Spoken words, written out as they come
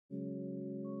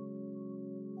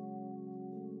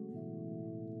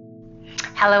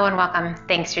Hello and welcome.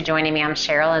 Thanks for joining me. I'm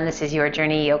Cheryl and this is Your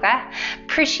Journey Yoga.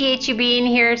 Appreciate you being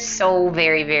here so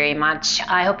very, very much.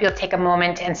 I hope you'll take a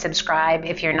moment and subscribe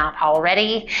if you're not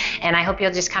already. And I hope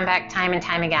you'll just come back time and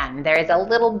time again. There is a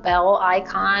little bell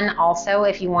icon also.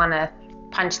 If you want to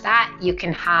punch that, you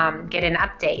can get an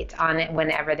update on it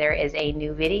whenever there is a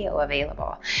new video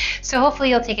available. So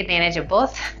hopefully you'll take advantage of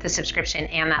both the subscription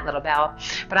and that little bell.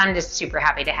 But I'm just super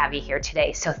happy to have you here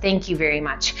today. So thank you very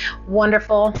much.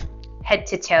 Wonderful. Head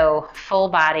to toe, full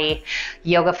body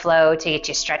yoga flow to get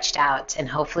you stretched out and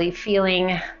hopefully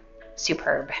feeling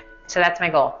superb. So that's my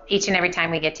goal each and every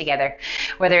time we get together,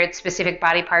 whether it's specific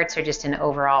body parts or just an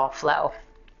overall flow.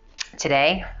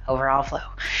 Today, overall flow.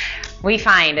 We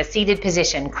find a seated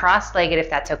position, cross-legged if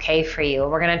that's okay for you.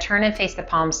 We're going to turn and face the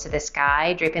palms to the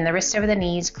sky, draping the wrists over the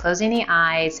knees, closing the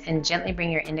eyes, and gently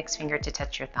bring your index finger to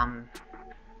touch your thumb.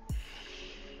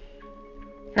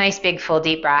 Nice big full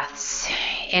deep breaths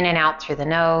in and out through the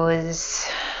nose.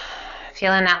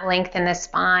 Feeling that length in the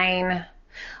spine.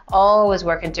 Always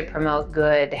working to promote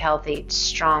good, healthy,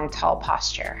 strong, tall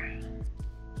posture.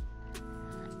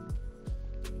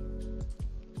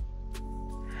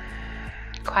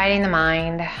 Quieting the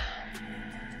mind.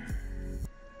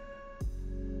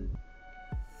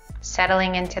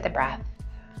 Settling into the breath.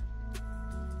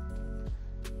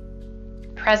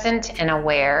 Present and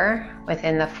aware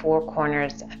within the four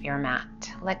corners of your mat.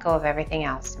 Let go of everything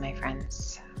else, my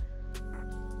friends.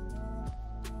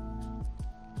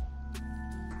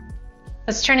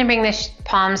 Let's turn and bring the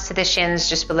palms to the shins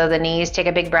just below the knees. Take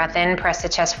a big breath in, press the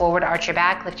chest forward, arch your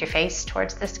back, lift your face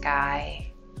towards the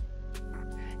sky.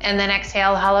 And then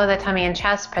exhale, hollow the tummy and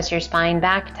chest, press your spine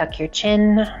back, tuck your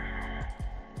chin.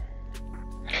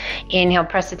 Inhale,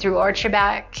 press it through, arch your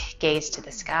back, gaze to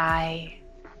the sky.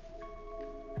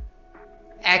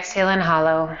 Exhale and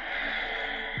hollow.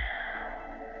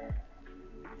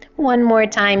 One more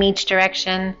time each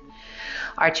direction.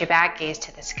 Arch your back, gaze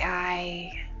to the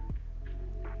sky.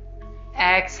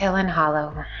 Exhale and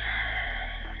hollow.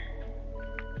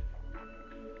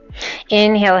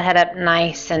 Inhale, head up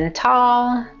nice and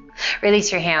tall.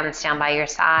 Release your hands down by your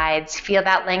sides. Feel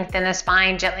that length in the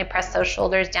spine. Gently press those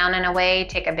shoulders down and away.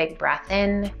 Take a big breath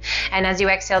in. And as you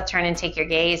exhale, turn and take your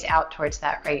gaze out towards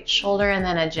that right shoulder and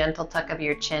then a gentle tuck of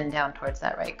your chin down towards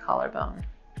that right collarbone.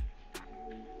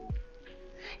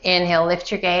 Inhale, lift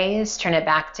your gaze. Turn it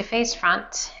back to face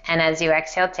front. And as you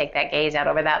exhale, take that gaze out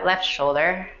over that left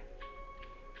shoulder.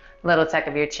 Little tuck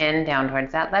of your chin down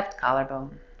towards that left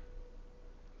collarbone.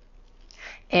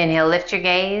 Inhale, lift your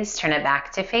gaze, turn it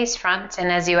back to face front,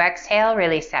 and as you exhale,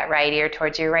 release that right ear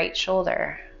towards your right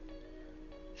shoulder.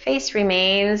 Face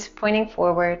remains pointing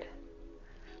forward.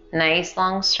 Nice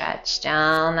long stretch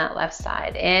down that left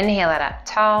side. Inhale it up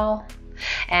tall,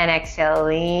 and exhale,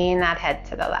 lean that head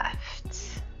to the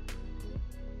left.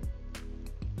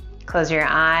 Close your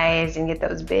eyes and get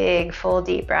those big, full,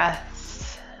 deep breaths.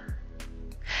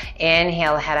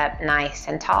 Inhale, head up nice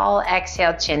and tall.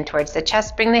 Exhale, chin towards the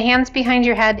chest. Bring the hands behind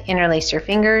your head, interlace your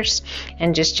fingers,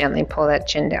 and just gently pull that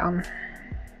chin down.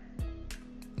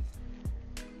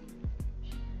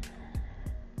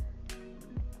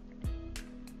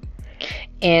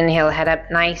 Inhale, head up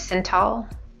nice and tall.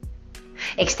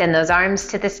 Extend those arms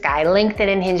to the sky. Lengthen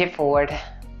and hinge it forward.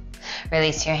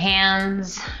 Release your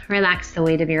hands. Relax the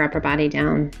weight of your upper body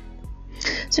down.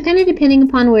 So kind of depending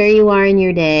upon where you are in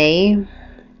your day,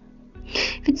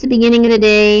 if it's the beginning of the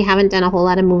day, haven't done a whole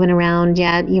lot of moving around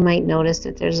yet, you might notice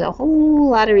that there's a whole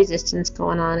lot of resistance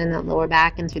going on in that lower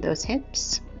back and through those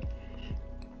hips.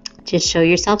 Just show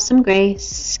yourself some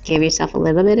grace. Give yourself a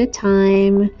little bit of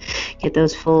time. Get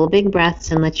those full big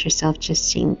breaths and let yourself just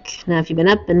sink. Now, if you've been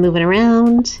up and moving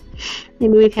around,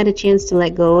 maybe we've had a chance to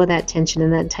let go of that tension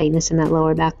and that tightness in that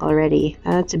lower back already.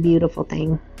 That's a beautiful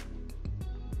thing.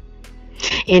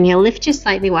 Inhale, lift just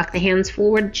slightly, walk the hands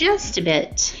forward just a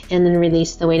bit, and then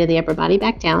release the weight of the upper body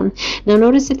back down. Now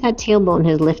notice if that tailbone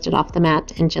has lifted off the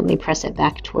mat and gently press it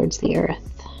back towards the earth.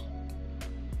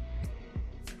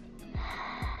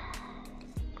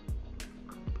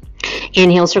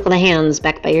 Inhale, circle the hands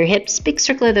back by your hips, big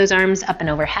circle of those arms up and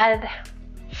overhead.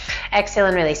 Exhale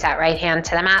and release that right hand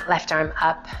to the mat, left arm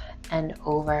up and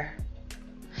over.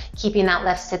 Keeping that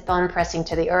left sit bone pressing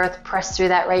to the earth, press through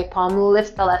that right palm,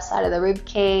 lift the left side of the rib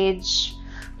cage.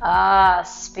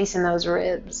 Space in those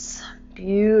ribs.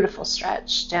 Beautiful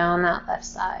stretch down that left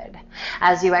side.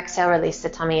 As you exhale, release the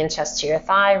tummy and chest to your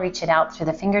thigh, reach it out through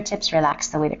the fingertips, relax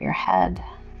the weight of your head.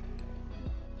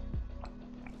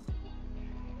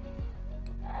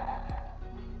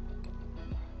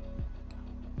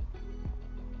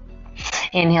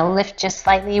 Inhale, lift just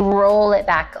slightly, roll it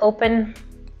back open.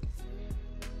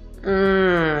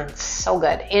 So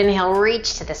good. Inhale,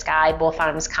 reach to the sky. Both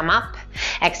arms come up.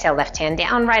 Exhale, left hand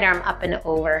down, right arm up and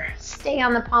over. Stay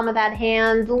on the palm of that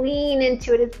hand. Lean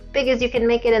into it as big as you can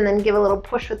make it, and then give a little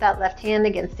push with that left hand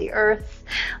against the earth.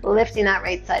 Lifting that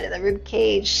right side of the rib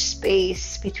cage,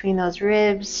 space between those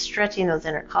ribs, stretching those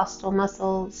intercostal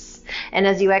muscles. And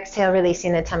as you exhale,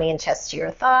 releasing the tummy and chest to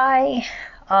your thigh.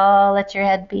 Oh, let your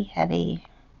head be heavy.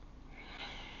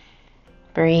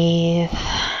 Breathe.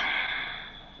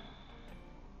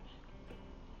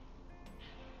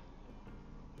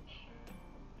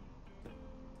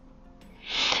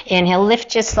 Inhale, lift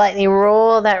just slightly,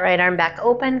 roll that right arm back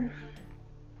open,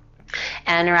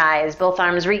 and rise. Both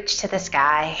arms reach to the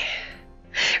sky.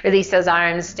 Release those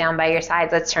arms down by your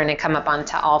sides. Let's turn and come up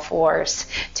onto all fours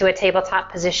to a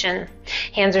tabletop position.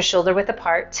 Hands are shoulder width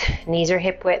apart, knees are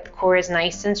hip width, core is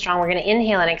nice and strong. We're going to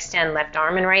inhale and extend left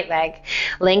arm and right leg,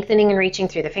 lengthening and reaching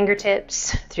through the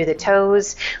fingertips, through the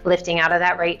toes, lifting out of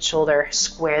that right shoulder,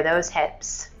 square those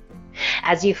hips.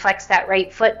 As you flex that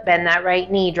right foot, bend that right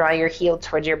knee, draw your heel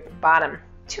towards your bottom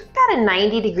to about a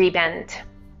 90-degree bend.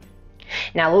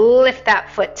 Now lift that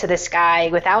foot to the sky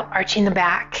without arching the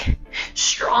back.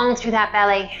 Strong through that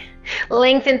belly.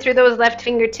 Lengthen through those left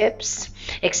fingertips,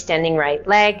 extending right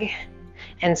leg,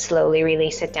 and slowly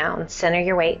release it down. Center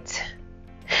your weight.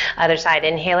 Other side,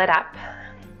 inhale it up.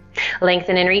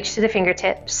 Lengthen and reach to the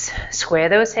fingertips. Square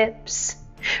those hips.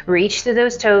 Reach to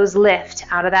those toes, lift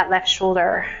out of that left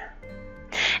shoulder.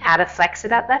 Add a flex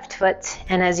of that left foot,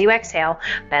 and as you exhale,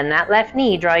 bend that left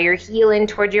knee, draw your heel in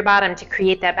towards your bottom to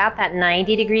create about that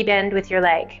 90-degree bend with your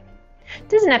leg. It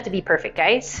doesn't have to be perfect,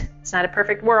 guys. It's not a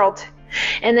perfect world.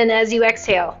 And then as you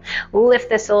exhale, lift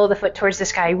the sole of the foot towards the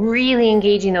sky, really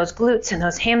engaging those glutes and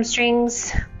those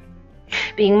hamstrings.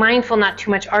 Being mindful not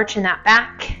too much arch in that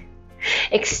back.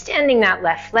 Extending that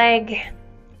left leg,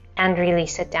 and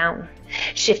release it down.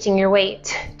 Shifting your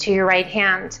weight to your right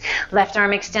hand. Left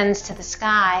arm extends to the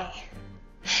sky.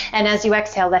 And as you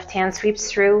exhale, left hand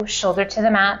sweeps through, shoulder to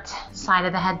the mat, side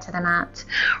of the head to the mat.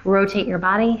 Rotate your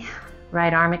body.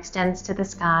 Right arm extends to the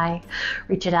sky.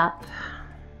 Reach it up.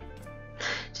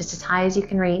 Just as high as you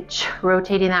can reach.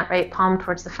 Rotating that right palm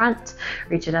towards the front.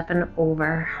 Reach it up and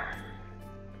over.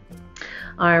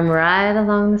 Arm right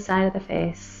along the side of the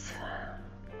face.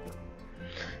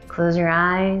 Close your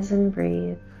eyes and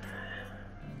breathe.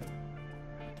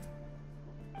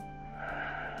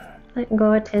 Letting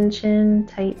go of tension,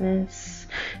 tightness,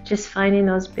 just finding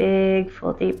those big,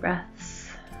 full, deep breaths.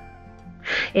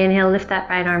 Inhale, lift that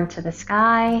right arm to the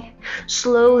sky.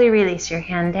 Slowly release your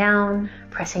hand down,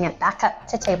 pressing it back up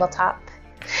to tabletop.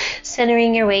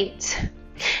 Centering your weight,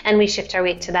 and we shift our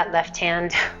weight to that left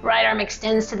hand. Right arm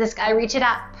extends to the sky, reach it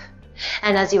up.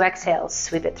 And as you exhale,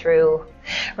 sweep it through.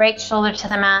 Right shoulder to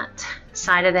the mat,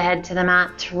 side of the head to the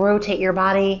mat. Rotate your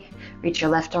body, reach your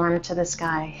left arm to the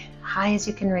sky. High as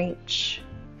you can reach.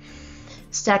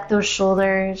 Stack those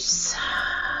shoulders.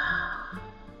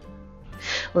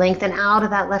 Lengthen out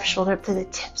of that left shoulder up to the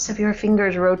tips of your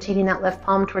fingers, rotating that left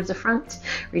palm towards the front.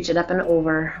 Reach it up and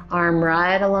over. Arm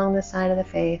right along the side of the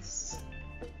face.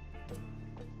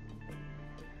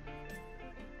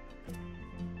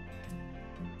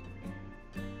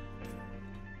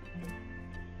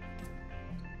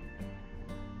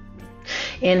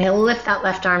 Inhale, lift that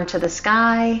left arm to the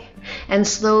sky and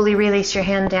slowly release your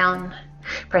hand down,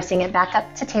 pressing it back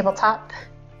up to tabletop.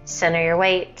 Center your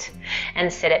weight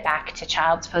and sit it back to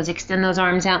child's pose. Extend those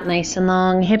arms out nice and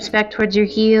long, hips back towards your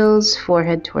heels,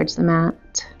 forehead towards the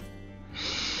mat.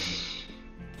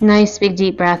 Nice big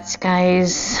deep breaths,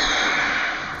 guys.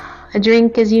 A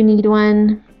drink as you need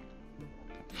one.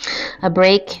 A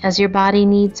break as your body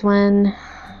needs one.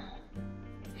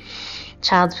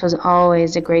 Child's pose,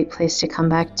 always a great place to come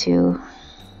back to.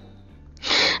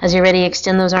 As you're ready,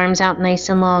 extend those arms out nice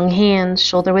and long. Hands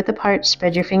shoulder width apart,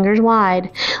 spread your fingers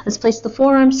wide. Let's place the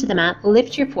forearms to the mat,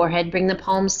 lift your forehead, bring the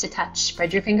palms to touch,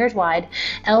 spread your fingers wide,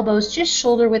 elbows just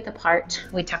shoulder width apart.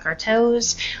 We tuck our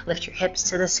toes, lift your hips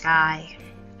to the sky.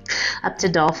 Up to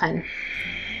dolphin.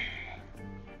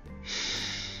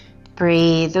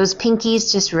 Breathe, those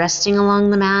pinkies just resting along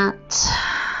the mat.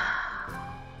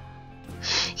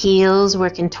 Heels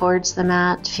working towards the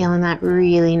mat, feeling that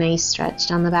really nice stretch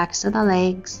down the backs of the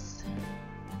legs.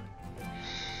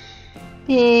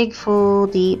 Big, full,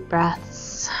 deep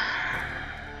breaths.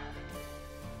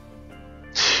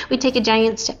 We take a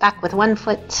giant step back with one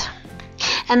foot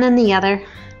and then the other,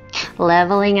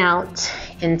 leveling out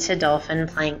into dolphin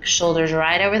plank. Shoulders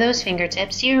right over those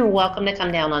fingertips. You're welcome to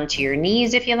come down onto your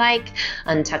knees if you like,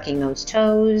 untucking those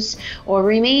toes, or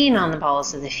remain on the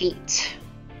balls of the feet.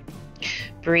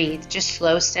 Breathe, just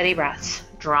slow, steady breaths.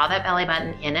 Draw that belly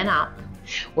button in and up.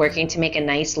 working to make a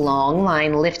nice long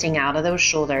line, lifting out of those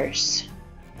shoulders.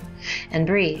 And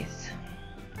breathe.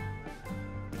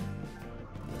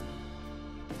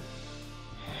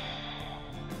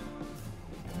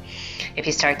 If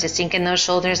you start to sink in those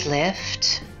shoulders,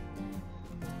 lift.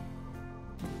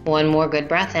 One more good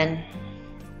breath in.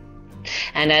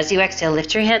 And as you exhale,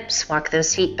 lift your hips, walk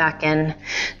those feet back in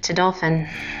to dolphin.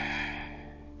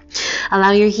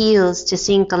 Allow your heels to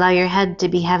sink, allow your head to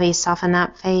be heavy, soften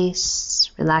that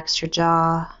face, relax your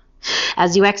jaw.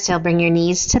 As you exhale, bring your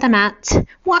knees to the mat,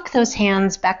 walk those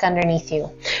hands back underneath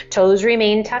you. Toes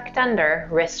remain tucked under,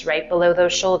 wrists right below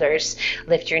those shoulders.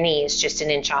 Lift your knees just an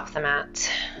inch off the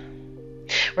mat.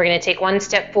 We're going to take one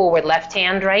step forward, left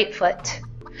hand, right foot,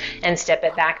 and step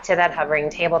it back to that hovering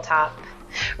tabletop.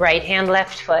 Right hand,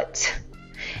 left foot,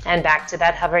 and back to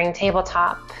that hovering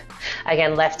tabletop.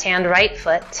 Again, left hand, right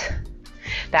foot,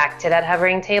 back to that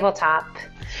hovering tabletop.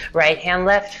 Right hand,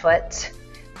 left foot,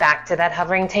 back to that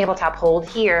hovering tabletop. Hold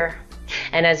here.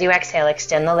 And as you exhale,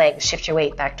 extend the legs, shift your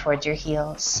weight back towards your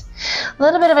heels. A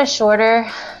little bit of a shorter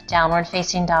downward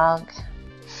facing dog.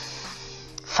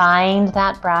 Find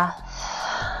that breath.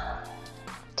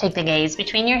 Take the gaze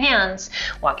between your hands,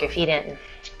 walk your feet in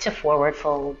to forward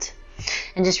fold,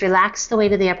 and just relax the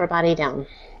weight of the upper body down.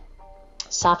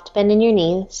 Soft bend in your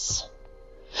knees.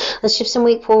 Let's shift some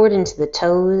weight forward into the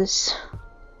toes,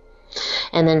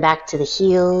 and then back to the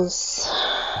heels,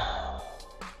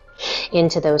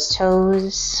 into those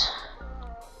toes,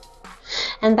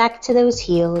 and back to those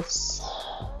heels.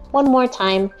 One more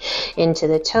time, into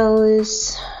the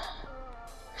toes,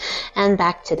 and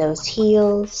back to those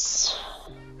heels.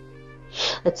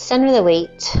 Let's center the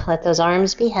weight, let those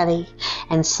arms be heavy,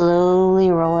 and slowly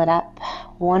roll it up,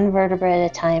 one vertebra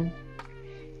at a time.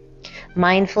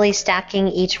 Mindfully stacking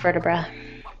each vertebra.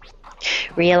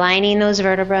 Realigning those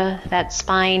vertebrae, that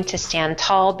spine to stand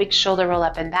tall, big shoulder roll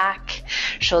up and back,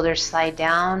 shoulders slide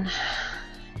down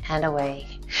and away.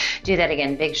 Do that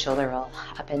again, big shoulder roll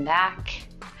up and back,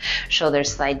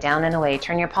 shoulders slide down and away.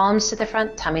 Turn your palms to the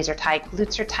front, tummies are tight,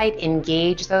 glutes are tight,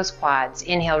 engage those quads.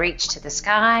 Inhale, reach to the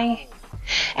sky.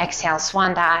 Exhale,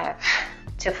 swan dive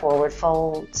to forward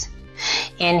fold.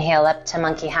 Inhale up to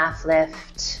monkey half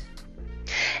lift.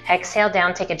 Exhale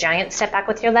down, take a giant step back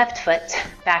with your left foot.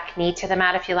 Back knee to the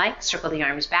mat if you like. Circle the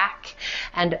arms back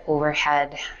and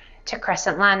overhead to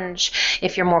crescent lunge.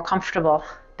 If you're more comfortable,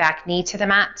 back knee to the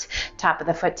mat, top of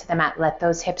the foot to the mat. Let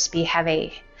those hips be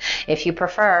heavy. If you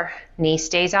prefer, knee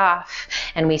stays off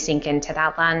and we sink into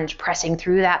that lunge, pressing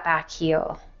through that back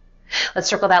heel. Let's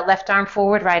circle that left arm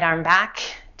forward, right arm back.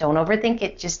 Don't overthink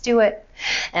it, just do it.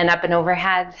 And up and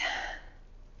overhead.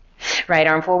 Right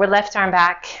arm forward, left arm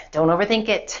back. Don't overthink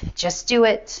it, just do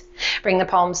it. Bring the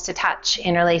palms to touch,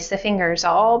 interlace the fingers,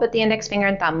 all but the index finger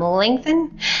and thumb.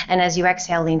 Lengthen, and as you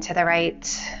exhale, lean to the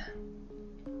right.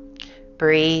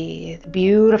 Breathe,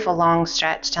 beautiful long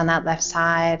stretch down that left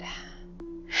side.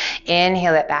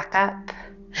 Inhale it back up,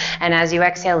 and as you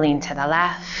exhale, lean to the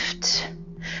left.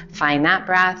 Find that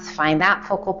breath, find that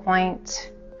focal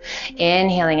point.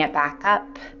 Inhaling it back up.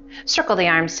 Circle the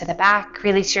arms to the back.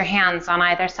 Release your hands on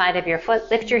either side of your foot.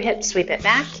 Lift your hips, sweep it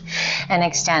back, and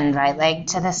extend right leg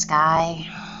to the sky.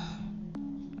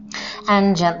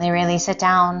 And gently release it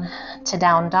down to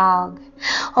down dog.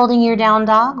 Holding your down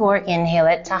dog, or inhale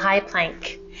it to high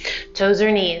plank. Toes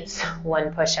or knees,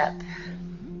 one push up.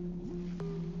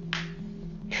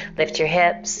 Lift your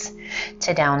hips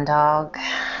to down dog.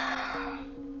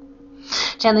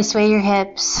 Gently sway your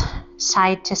hips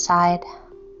side to side.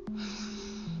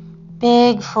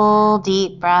 Big, full,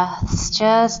 deep breaths.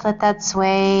 Just let that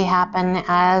sway happen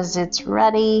as it's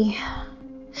ready.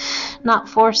 Not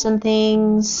forcing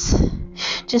things.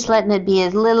 Just letting it be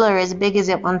as little or as big as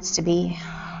it wants to be.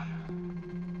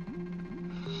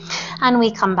 And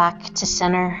we come back to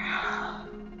center.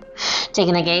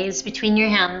 Taking a gaze between your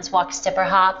hands, walk, step, or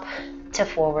hop to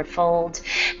forward fold.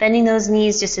 Bending those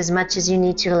knees just as much as you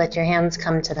need to let your hands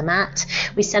come to the mat.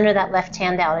 We center that left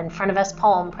hand out in front of us,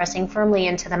 palm pressing firmly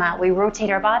into the mat. We rotate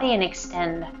our body and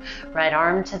extend. Right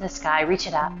arm to the sky, reach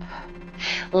it up.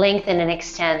 Lengthen and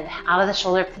extend out of the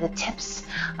shoulder to the tips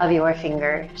of your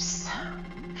fingers.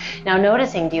 Now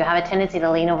noticing, do you have a tendency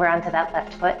to lean over onto that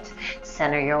left foot?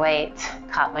 Center your weight.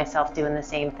 Caught myself doing the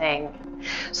same thing.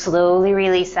 Slowly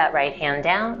release that right hand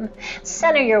down.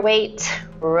 Center your weight,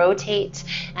 rotate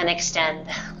and extend.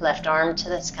 Left arm to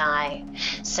the sky.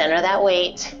 Center that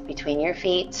weight between your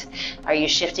feet. Are you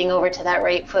shifting over to that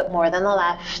right foot more than the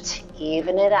left?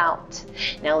 Even it out.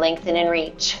 Now lengthen and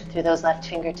reach through those left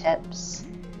fingertips.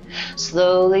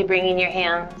 Slowly bringing your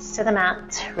hands to the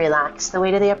mat. Relax the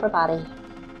weight of the upper body.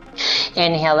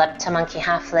 Inhale up to monkey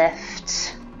half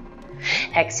lift.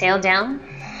 Exhale down.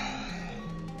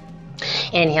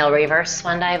 Inhale, reverse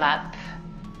swan dive up.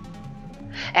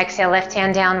 Exhale, left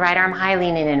hand down, right arm high,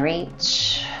 lean in and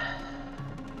reach.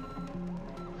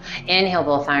 Inhale,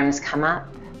 both arms come up.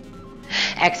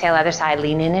 Exhale, other side,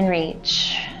 lean in and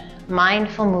reach.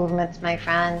 Mindful movements, my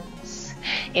friends.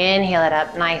 Inhale it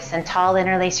up, nice and tall.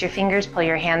 Interlace your fingers, pull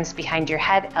your hands behind your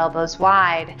head, elbows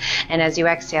wide. And as you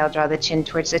exhale, draw the chin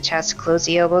towards the chest, close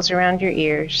the elbows around your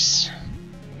ears.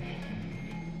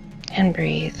 And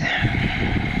breathe.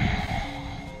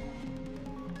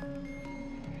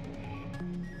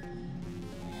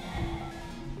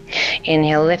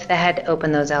 Inhale, lift the head,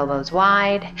 open those elbows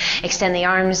wide. Extend the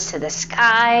arms to the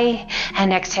sky.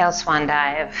 And exhale, swan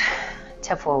dive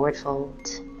to forward fold.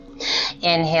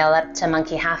 Inhale up to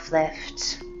monkey half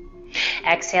lift.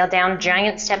 Exhale down,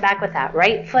 giant step back with that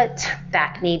right foot.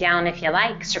 Back knee down if you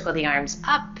like. Circle the arms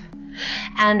up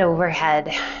and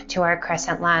overhead to our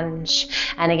crescent lunge.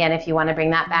 And again, if you want to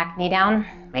bring that back knee down,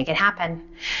 make it happen.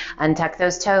 Untuck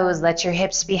those toes. Let your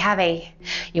hips be heavy.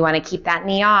 You want to keep that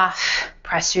knee off.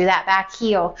 Press through that back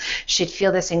heel. Should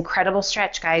feel this incredible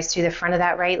stretch, guys, through the front of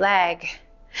that right leg.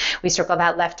 We circle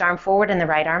that left arm forward and the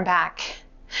right arm back.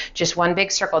 Just one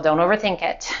big circle. Don't overthink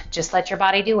it. Just let your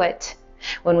body do it.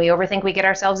 When we overthink, we get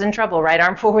ourselves in trouble. Right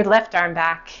arm forward, left arm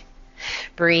back.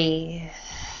 Breathe.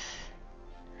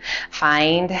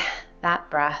 Find that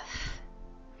breath.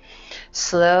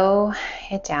 Slow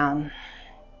it down.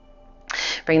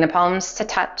 Bring the palms to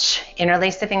touch.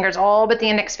 Interlace the fingers all but the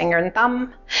index finger and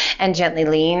thumb. And gently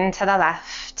lean to the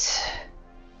left.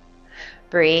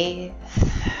 Breathe.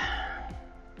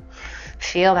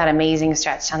 Feel that amazing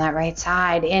stretch down that right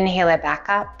side. Inhale it back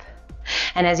up.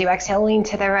 And as you exhale, lean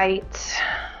to the right.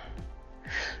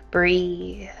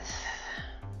 Breathe.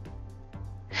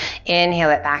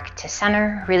 Inhale it back to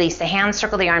center. Release the hands,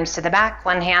 circle the arms to the back.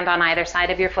 One hand on either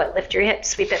side of your foot. Lift your hips,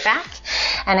 sweep it back.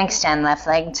 And extend left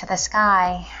leg to the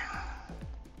sky.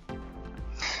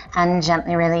 And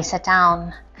gently release it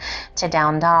down to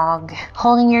down dog.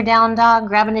 Holding your down dog,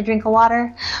 grabbing a drink of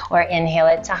water, or inhale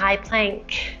it to high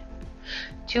plank.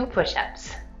 2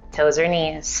 push-ups, toes or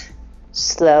knees.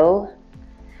 Slow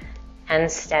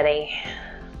and steady.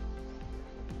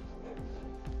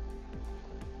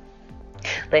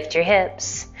 Lift your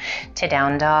hips to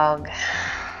down dog.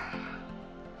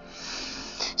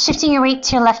 Shifting your weight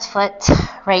to your left foot,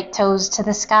 right toes to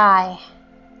the sky.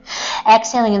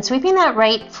 Exhaling and sweeping that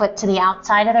right foot to the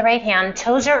outside of the right hand.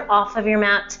 Toes are off of your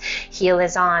mat, heel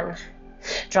is on.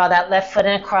 Draw that left foot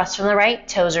in across from the right,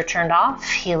 toes are turned off,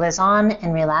 heel is on,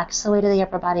 and relax the weight of the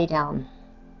upper body down.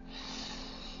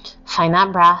 Find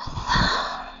that breath.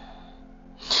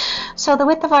 So the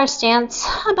width of our stance,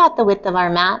 about the width of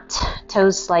our mat,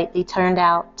 toes slightly turned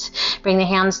out. Bring the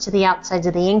hands to the outsides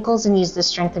of the ankles and use the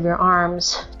strength of your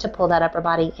arms to pull that upper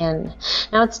body in.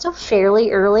 Now it's still fairly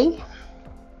early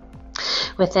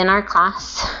within our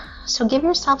class, so give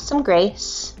yourself some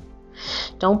grace.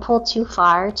 Don't pull too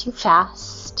far, too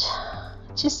fast.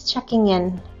 Just checking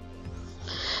in,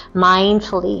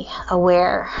 mindfully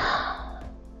aware.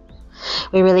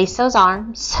 We release those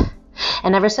arms.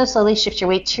 And ever so slowly shift your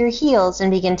weight to your heels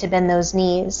and begin to bend those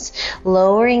knees,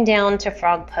 lowering down to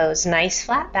frog pose. Nice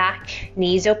flat back,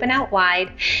 knees open out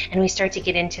wide, and we start to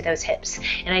get into those hips.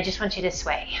 And I just want you to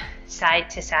sway side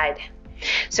to side.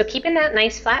 So keeping that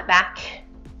nice flat back.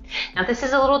 Now if this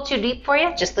is a little too deep for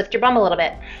you, just lift your bum a little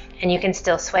bit and you can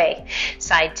still sway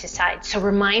side to side. So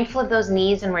we're mindful of those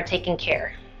knees and we're taking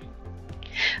care.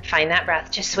 Find that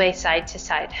breath, just sway side to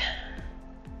side.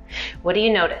 What do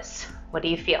you notice? What do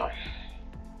you feel?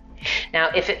 Now,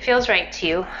 if it feels right to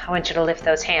you, I want you to lift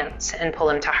those hands and pull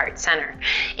them to heart center.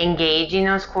 Engaging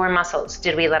those core muscles.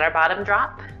 Did we let our bottom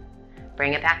drop?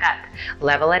 Bring it back up.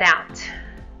 Level it out.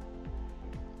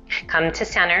 Come to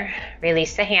center,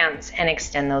 release the hands, and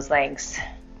extend those legs.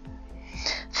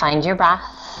 Find your breath.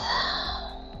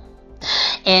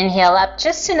 Inhale up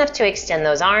just enough to extend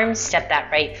those arms. Step that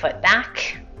right foot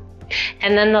back.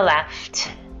 And then the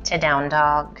left to down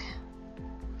dog.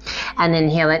 And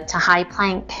inhale it to high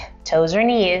plank, toes or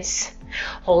knees,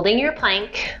 holding your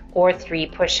plank or 3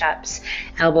 push-ups,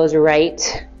 elbows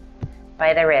right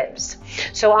by the ribs.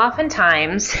 So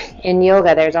oftentimes in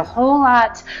yoga, there's a whole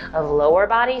lot of lower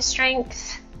body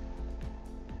strength,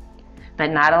 but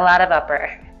not a lot of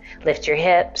upper. Lift your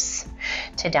hips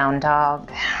to down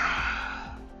dog.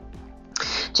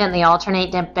 Gently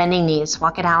alternate bending knees,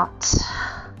 walk it out.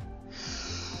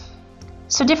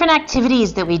 So different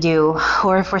activities that we do,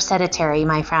 or if we're sedentary,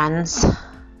 my friends,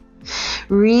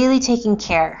 really taking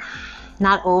care,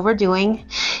 not overdoing.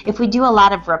 If we do a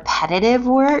lot of repetitive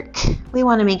work, we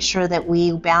want to make sure that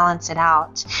we balance it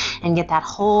out and get that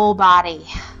whole body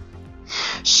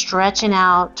stretching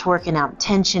out, working out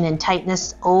tension and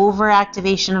tightness,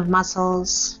 overactivation of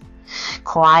muscles,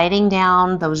 quieting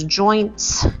down those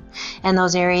joints and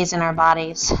those areas in our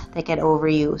bodies that get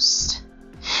overused.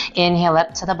 Inhale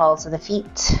up to the balls of the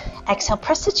feet. Exhale,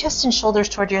 press the chest and shoulders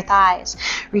toward your thighs.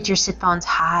 Reach your sit bones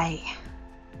high.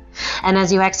 And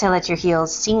as you exhale, let your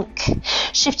heels sink,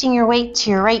 shifting your weight to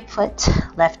your right foot,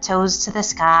 left toes to the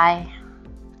sky.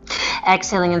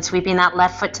 Exhaling and sweeping that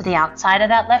left foot to the outside of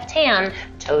that left hand.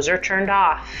 Toes are turned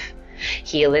off.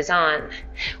 Heel is on.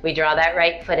 We draw that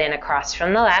right foot in across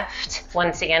from the left.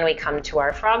 Once again, we come to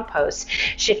our frog pose,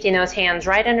 shifting those hands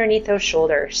right underneath those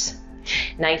shoulders.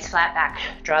 Nice flat back.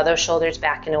 Draw those shoulders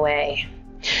back and away.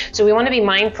 So we want to be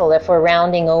mindful if we're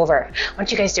rounding over. I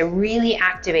want you guys to really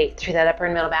activate through that upper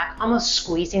and middle back, almost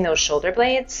squeezing those shoulder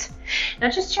blades. Now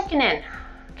just checking in.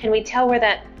 Can we tell where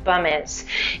that bum is?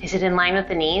 Is it in line with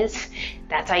the knees?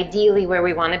 That's ideally where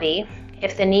we want to be.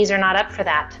 If the knees are not up for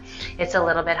that, it's a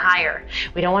little bit higher.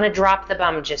 We don't want to drop the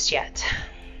bum just yet.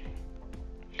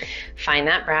 Find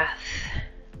that breath.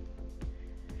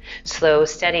 Slow,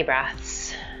 steady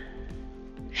breaths.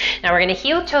 Now we're going to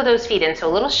heel toe those feet in, so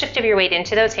a little shift of your weight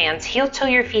into those hands. Heel toe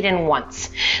your feet in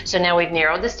once. So now we've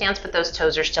narrowed the stance, but those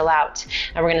toes are still out.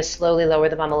 And we're going to slowly lower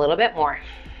the bum a little bit more.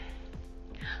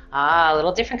 A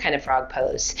little different kind of frog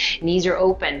pose. Knees are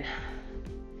open.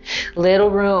 Little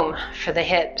room for the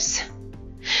hips.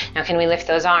 Now can we lift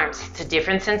those arms? It's a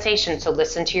different sensation, so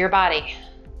listen to your body.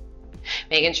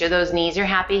 Making sure those knees are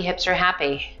happy, hips are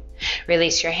happy.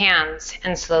 Release your hands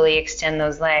and slowly extend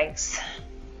those legs.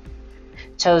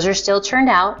 Toes are still turned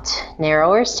out,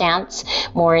 narrower stance,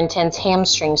 more intense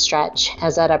hamstring stretch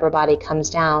as that upper body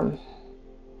comes down.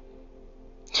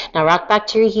 Now rock back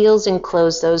to your heels and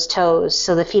close those toes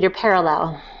so the feet are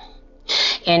parallel.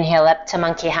 Inhale up to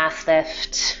monkey half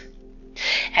lift.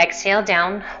 Exhale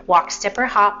down, walk, step, or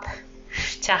hop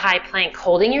to high plank.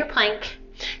 Holding your plank,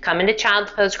 come into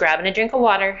child's pose, grabbing a drink of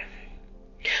water,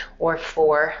 or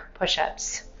 4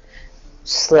 push-ups.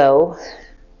 Slow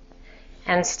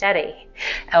and steady.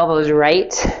 Elbows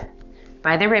right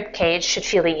by the rib cage, should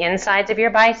feel the insides of your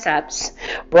biceps.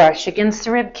 Brush against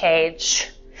the rib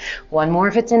cage. One more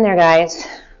if it's in there, guys.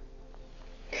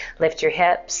 Lift your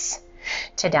hips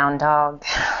to down dog.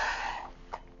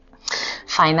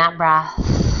 Find that breath.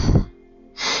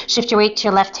 Shift your weight to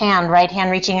your left hand, right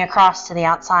hand reaching across to the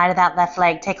outside of that left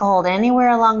leg. Take a hold anywhere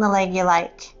along the leg you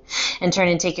like. And turn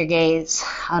and take your gaze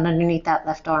out underneath that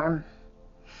left arm.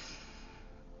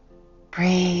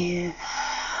 Breathe.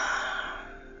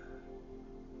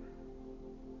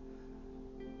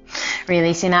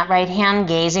 Releasing that right hand,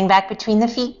 gazing back between the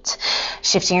feet.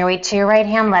 Shifting your weight to your right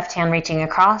hand, left hand reaching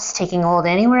across, taking hold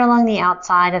anywhere along the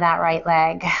outside of that right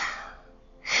leg.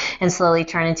 And slowly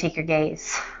turn and take your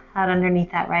gaze out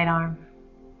underneath that right arm.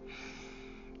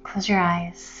 Close your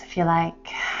eyes if you like.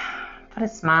 Put a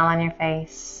smile on your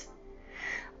face.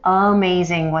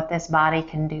 Amazing what this body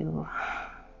can do.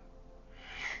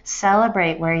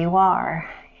 Celebrate where you are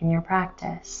in your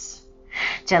practice.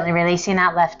 Gently releasing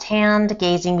that left hand,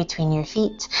 gazing between your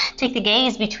feet. Take the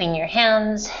gaze between your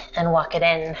hands and walk it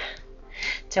in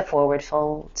to forward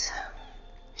fold.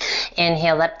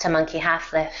 Inhale up to monkey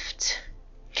half lift.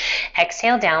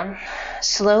 Exhale down.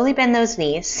 Slowly bend those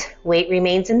knees. Weight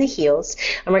remains in the heels.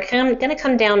 And we're going to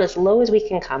come down as low as we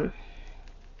can come.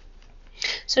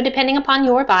 So depending upon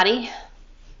your body,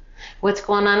 what's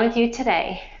going on with you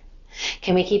today,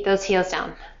 can we keep those heels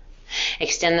down?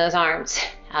 Extend those arms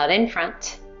out in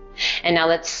front. And now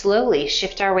let's slowly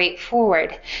shift our weight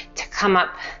forward to come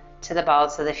up to the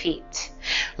balls of the feet.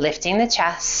 Lifting the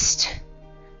chest,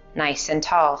 nice and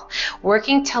tall.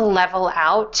 Working to level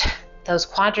out those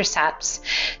quadriceps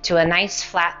to a nice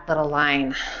flat little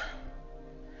line.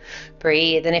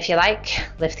 Breathe, and if you like,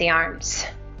 lift the arms.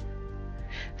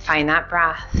 Find that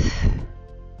breath.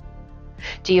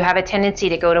 Do you have a tendency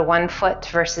to go to one foot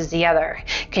versus the other?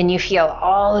 Can you feel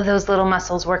all of those little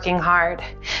muscles working hard?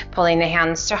 Pulling the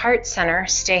hands to heart center,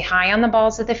 stay high on the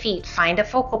balls of the feet, find a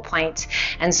focal point,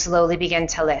 and slowly begin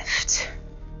to lift.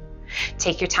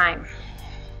 Take your time.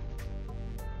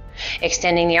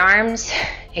 Extending the arms,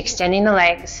 extending the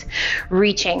legs,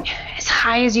 reaching as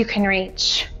high as you can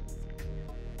reach.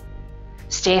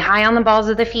 Stay high on the balls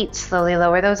of the feet, slowly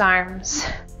lower those arms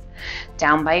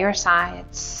down by your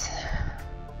sides.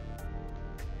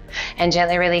 And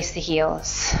gently release the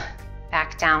heels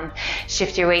back down.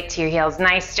 Shift your weight to your heels.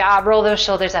 Nice job. Roll those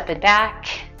shoulders up and back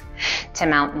to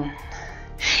mountain.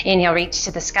 Inhale, reach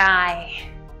to the sky.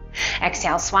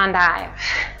 Exhale, swan dive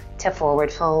to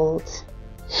forward fold.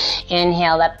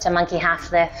 Inhale up to monkey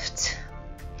half lift.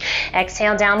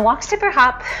 Exhale down, walk, step, or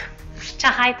hop to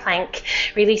high plank.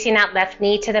 Releasing that left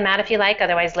knee to the mat if you like,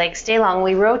 otherwise legs stay long.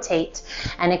 We rotate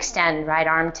and extend, right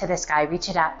arm to the sky, reach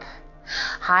it up.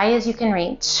 High as you can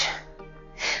reach.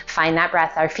 Find that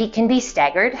breath. Our feet can be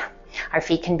staggered. Our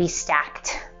feet can be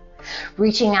stacked.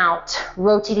 Reaching out,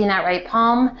 rotating that right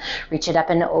palm, reach it up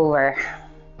and over.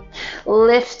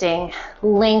 Lifting,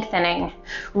 lengthening,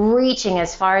 reaching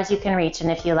as far as you can reach. And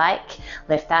if you like,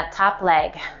 lift that top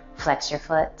leg, flex your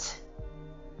foot.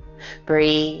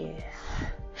 Breathe.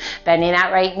 Bending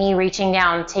that right knee, reaching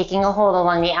down, taking a hold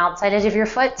along the outside edge of your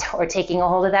foot or taking a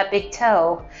hold of that big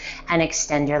toe and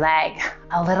extend your leg,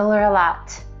 a little or a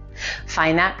lot.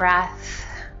 Find that breath.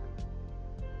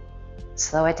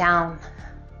 Slow it down.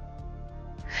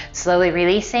 Slowly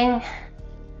releasing,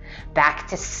 back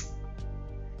to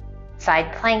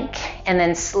side plank, and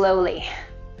then slowly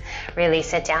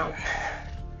release it down.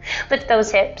 Lift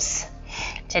those hips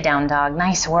to down dog.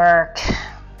 Nice work.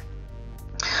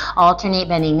 Alternate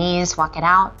bending knees, walk it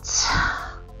out.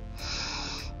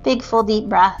 Big full deep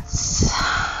breaths.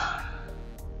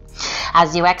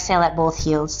 As you exhale, let both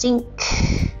heels sink.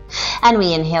 And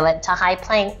we inhale it to high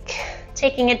plank.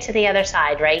 Taking it to the other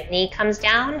side, right knee comes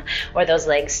down or those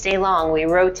legs stay long. We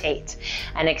rotate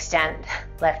and extend.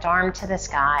 Left arm to the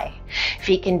sky.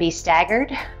 Feet can be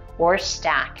staggered or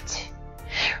stacked.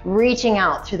 Reaching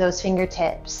out through those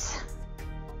fingertips.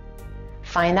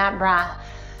 Find that breath.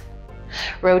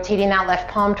 Rotating that left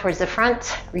palm towards the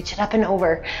front. Reach it up and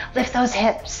over. Lift those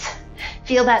hips.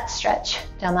 Feel that stretch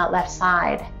down that left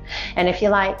side. And if you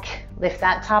like, lift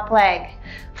that top leg.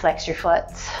 Flex your foot.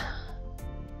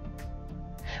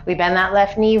 We bend that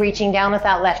left knee, reaching down with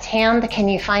that left hand. Can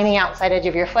you find the outside edge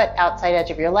of your foot, outside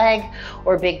edge of your leg,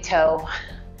 or big toe?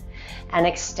 And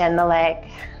extend the leg.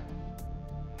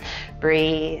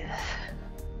 Breathe.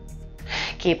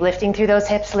 Keep lifting through those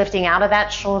hips, lifting out of that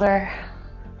shoulder.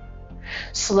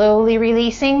 Slowly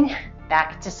releasing,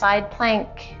 back to side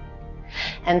plank.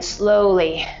 And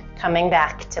slowly coming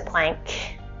back to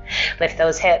plank. Lift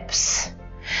those hips.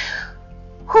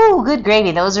 Whew, good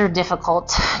gravy. Those are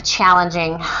difficult,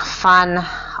 challenging, fun,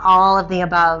 all of the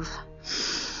above.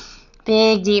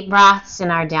 Big deep breaths in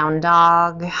our down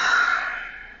dog.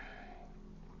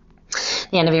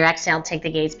 The end of your exhale, take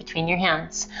the gaze between your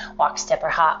hands. Walk, step, or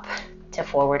hop to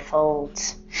forward fold.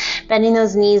 Bending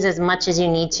those knees as much as you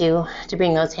need to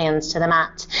bring those hands to the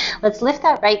mat. Let's lift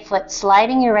that right foot,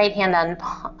 sliding your right hand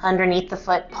underneath the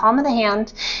foot, palm of the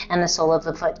hand, and the sole of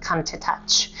the foot come to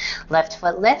touch. Left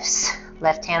foot lifts.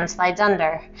 Left hand slides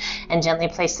under, and gently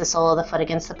place the sole of the foot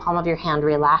against the palm of your hand.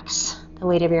 Relax the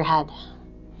weight of your head.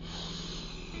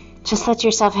 Just let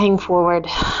yourself hang forward.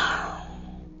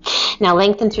 Now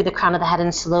lengthen through the crown of the head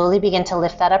and slowly begin to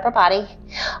lift that upper body.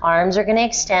 Arms are going to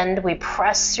extend. We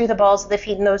press through the balls of the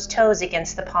feet and those toes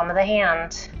against the palm of the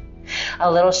hand.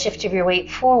 A little shift of your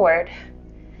weight forward.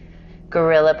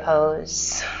 Gorilla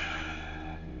pose.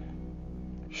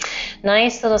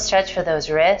 Nice little stretch for those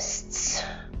wrists,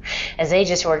 as they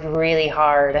just worked really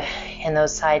hard in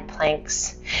those side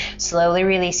planks. Slowly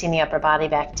releasing the upper body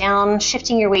back down,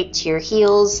 shifting your weight to your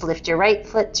heels. Lift your right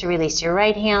foot to release your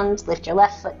right hand. Lift your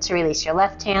left foot to release your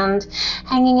left hand.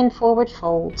 Hanging in forward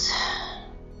fold.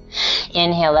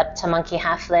 Inhale up to monkey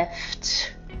half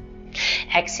lift.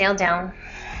 Exhale down.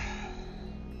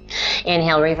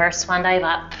 Inhale, reverse swan dive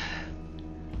up.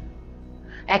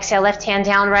 Exhale, left hand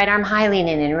down, right arm high, lean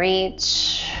in and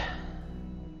reach.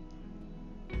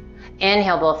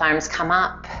 Inhale, both arms come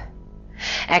up.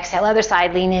 Exhale, other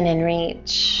side, lean in and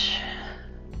reach.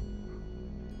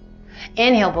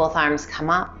 Inhale, both arms come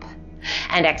up.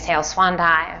 And exhale, swan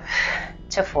dive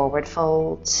to forward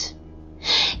fold.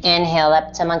 Inhale,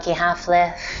 up to monkey half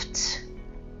lift.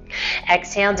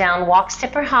 Exhale, down, walk,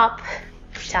 step, or hop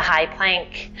to high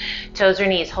plank. Toes or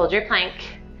knees, hold your plank.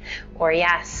 Or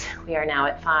yes, we are now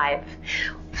at 5.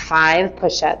 5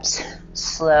 push-ups,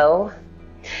 slow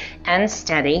and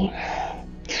steady.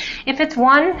 If it's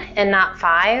 1 and not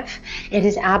 5, it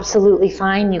is absolutely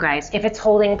fine, you guys. If it's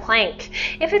holding plank,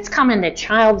 if it's coming to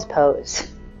child's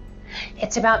pose,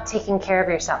 it's about taking care of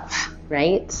yourself,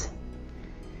 right?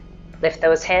 Lift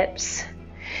those hips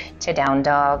to down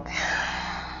dog.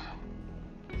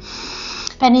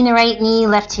 Bending the right knee,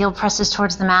 left heel presses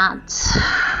towards the mat.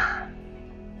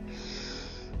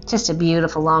 Just a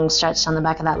beautiful long stretch on the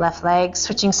back of that left leg.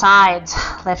 Switching sides,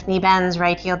 left knee bends,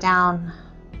 right heel down.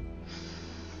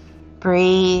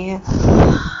 Breathe.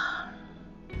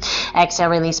 Exhale,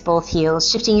 release both heels.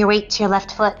 Shifting your weight to your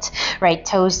left foot, right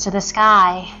toes to the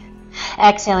sky.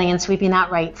 Exhaling and sweeping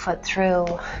that right foot through.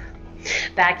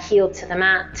 Back heel to the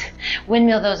mat.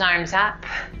 Windmill those arms up.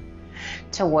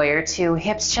 to warrior two.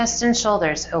 Hips, chest, and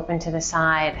shoulders open to the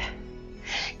side.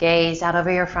 Gaze out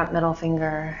over your front middle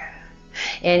finger.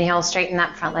 Inhale, straighten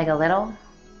that front leg a little.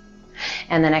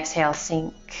 And then exhale,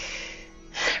 sink.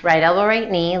 Right elbow, right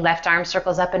knee, left arm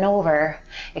circles up and over.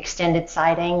 Extended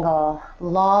side angle.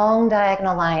 Long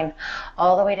diagonal line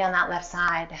all the way down that left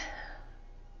side.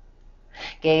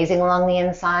 Gazing along the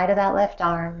inside of that left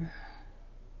arm.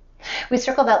 We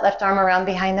circle that left arm around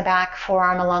behind the back,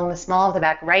 forearm along the small of the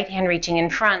back, right hand reaching in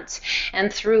front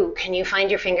and through. Can you find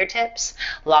your fingertips?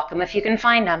 Lock them if you can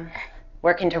find them.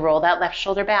 Working to roll that left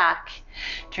shoulder back.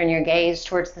 Turn your gaze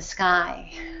towards the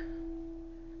sky.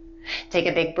 Take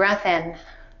a big breath in.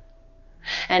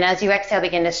 And as you exhale,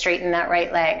 begin to straighten that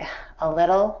right leg a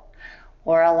little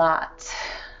or a lot.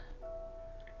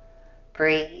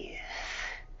 Breathe.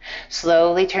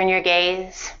 Slowly turn your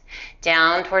gaze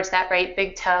down towards that right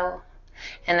big toe,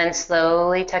 and then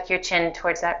slowly tuck your chin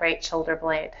towards that right shoulder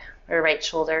blade, or right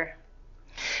shoulder.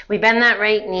 We bend that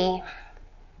right knee,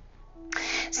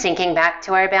 sinking back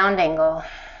to our bound angle.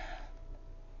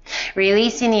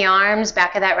 Releasing the arms,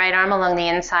 back of that right arm along the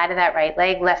inside of that right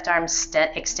leg, left arm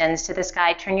extends to the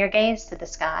sky. Turn your gaze to the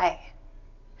sky.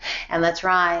 And let's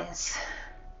rise.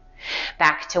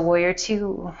 Back to warrior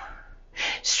two.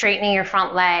 Straightening your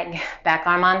front leg, back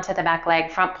arm onto the back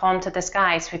leg, front palm to the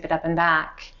sky, sweep it up and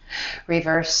back.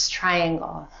 Reverse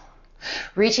triangle.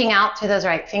 Reaching out through those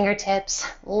right fingertips,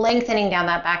 lengthening down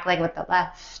that back leg with the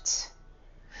left.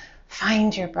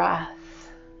 Find your breath.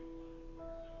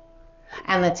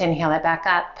 And let's inhale it back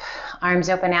up. Arms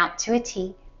open out to a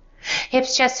T.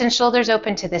 Hips, chest, and shoulders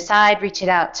open to the side. Reach it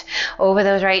out over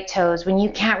those right toes. When you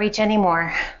can't reach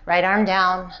anymore, right arm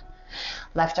down,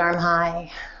 left arm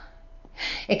high.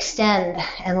 Extend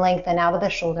and lengthen out of the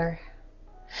shoulder.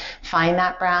 Find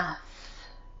that breath.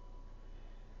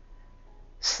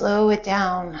 Slow it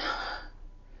down.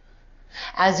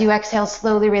 As you exhale,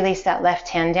 slowly release that left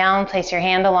hand down. Place your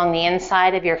hand along the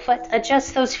inside of your foot.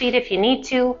 Adjust those feet if you need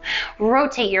to.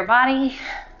 Rotate your body.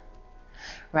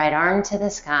 Right arm to the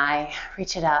sky.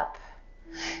 Reach it up.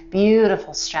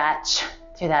 Beautiful stretch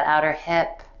through that outer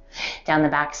hip. Down the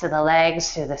backs of the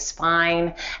legs, through the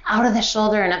spine, out of the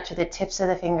shoulder and up to the tips of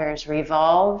the fingers.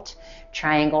 Revolved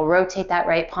triangle. Rotate that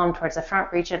right palm towards the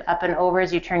front. Reach it up and over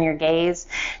as you turn your gaze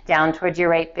down towards your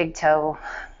right big toe.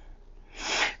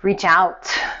 Reach out.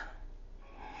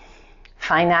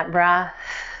 Find that breath.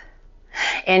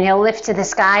 Inhale, lift to the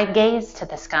sky, gaze to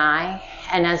the sky.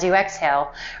 And as you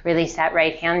exhale, release that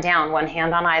right hand down. One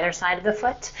hand on either side of the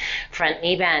foot. Front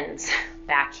knee bends.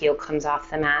 Back heel comes off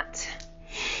the mat.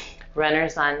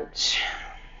 Runner's lunge.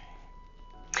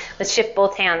 Let's shift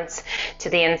both hands to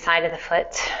the inside of the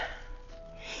foot.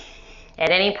 At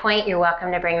any point, you're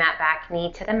welcome to bring that back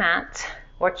knee to the mat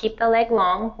or keep the leg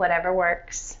long, whatever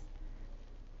works.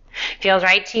 Feels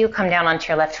right to you, come down onto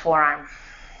your left forearm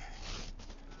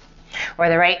or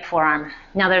the right forearm.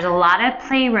 Now there's a lot of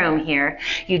playroom here.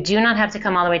 You do not have to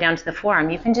come all the way down to the forearm.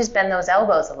 You can just bend those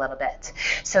elbows a little bit.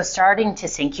 So starting to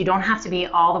sink, you don't have to be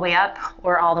all the way up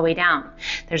or all the way down.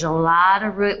 There's a lot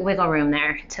of wiggle room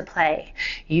there to play.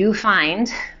 You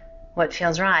find what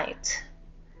feels right.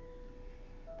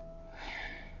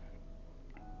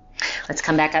 Let's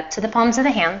come back up to the palms of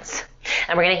the hands.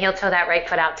 And we're going to heel toe that right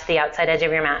foot out to the outside edge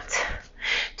of your mat.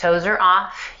 Toes are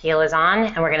off, heel is on,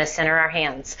 and we're going to center our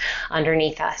hands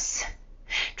underneath us.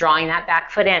 Drawing that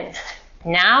back foot in.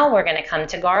 Now we're going to come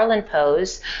to garland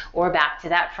pose or back to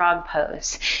that frog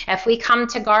pose. If we come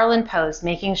to garland pose,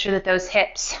 making sure that those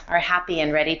hips are happy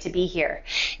and ready to be here.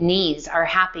 Knees are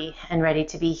happy and ready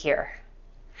to be here.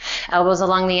 Elbows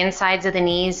along the insides of the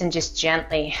knees and just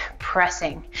gently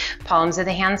pressing. Palms of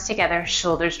the hands together,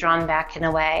 shoulders drawn back and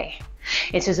away.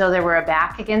 It's as though there were a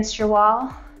back against your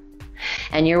wall,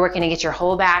 and you're working to get your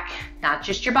whole back, not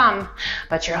just your bum,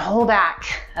 but your whole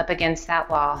back up against that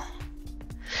wall.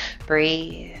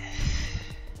 Breathe.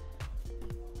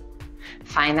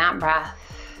 Find that breath.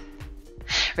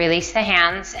 Release the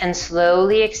hands and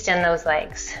slowly extend those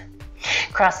legs.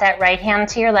 Cross that right hand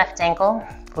to your left ankle,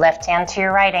 left hand to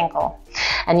your right ankle,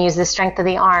 and use the strength of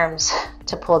the arms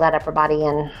to pull that upper body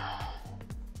in.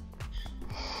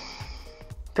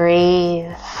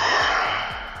 Breathe.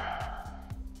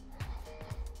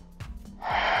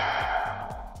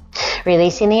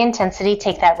 Releasing the intensity,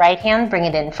 take that right hand, bring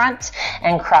it in front,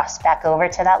 and cross back over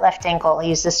to that left ankle.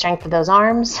 Use the strength of those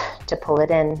arms to pull it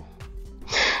in.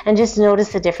 And just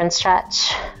notice the different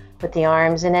stretch with the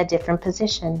arms in a different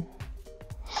position.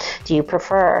 Do you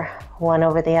prefer one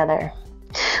over the other?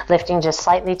 Lifting just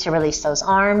slightly to release those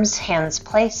arms, hands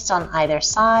placed on either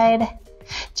side,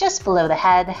 just below the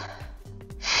head.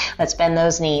 Let's bend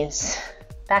those knees.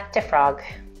 Back to frog.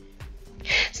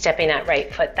 Stepping that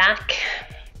right foot back.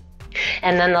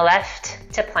 And then the left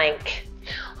to plank.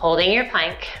 Holding your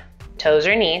plank, toes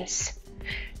or knees.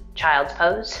 Child's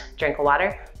pose, drink of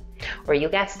water. Or you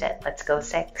guessed it, let's go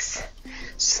 6.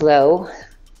 Slow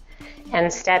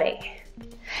and steady.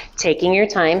 Taking your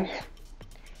time.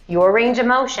 Your range of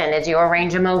motion is your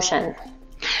range of motion.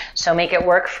 So make it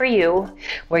work for you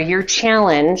where you're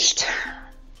challenged,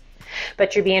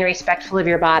 but you're being respectful of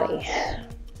your body.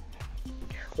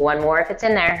 One more if it's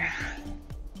in there.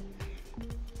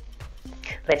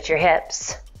 Lift your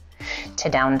hips to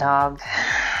down dog.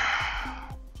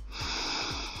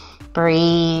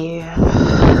 Breathe.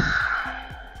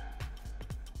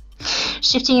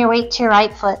 Shifting your weight to your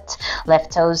right foot,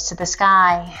 left toes to the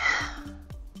sky.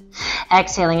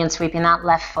 Exhaling and sweeping that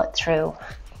left foot through.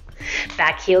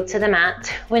 Back heel to the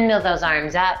mat, windmill those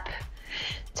arms up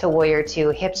to warrior 2,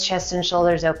 hips, chest, and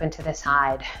shoulders open to the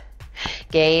side.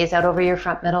 Gaze out over your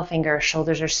front middle finger,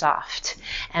 shoulders are soft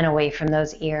and away from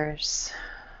those ears.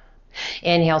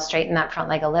 Inhale, straighten that front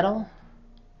leg a little,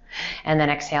 and then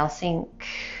exhale, sink.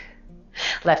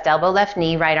 Left elbow, left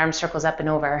knee, right arm circles up and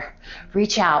over.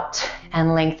 Reach out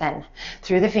and lengthen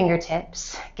through the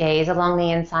fingertips. Gaze along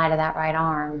the inside of that right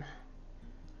arm.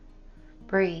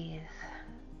 Breathe.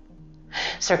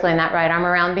 Circling that right arm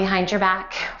around behind your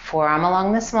back, forearm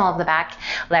along the small of the back,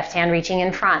 left hand reaching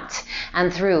in front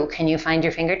and through. Can you find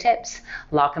your fingertips?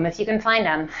 Lock them if you can find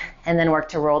them, and then work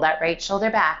to roll that right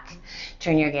shoulder back.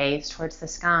 Turn your gaze towards the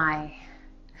sky.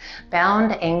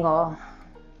 Bound angle.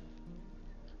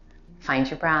 Find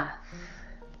your breath.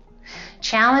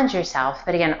 Challenge yourself,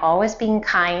 but again, always being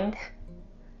kind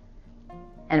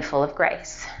and full of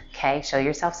grace. Okay, show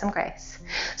yourself some grace.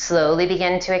 Slowly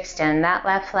begin to extend that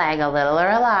left leg a little or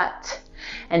a lot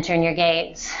and turn your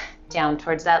gaze down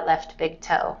towards that left big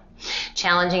toe.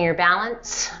 Challenging your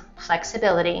balance,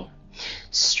 flexibility,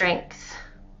 strength.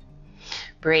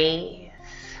 Breathe.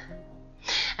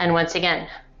 And once again,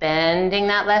 bending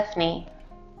that left knee.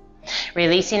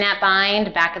 Releasing that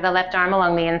bind, back of the left arm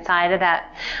along the inside of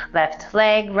that left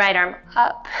leg, right arm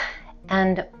up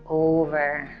and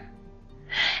over.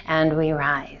 And we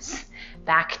rise.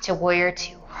 Back to warrior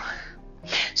 2.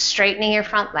 Straightening your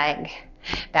front leg.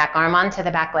 Back arm onto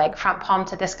the back leg, front palm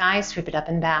to the sky, sweep it up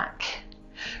and back.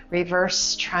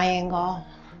 Reverse triangle.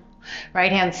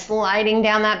 Right hand sliding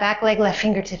down that back leg, left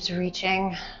fingertips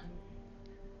reaching.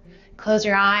 Close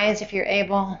your eyes if you're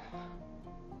able.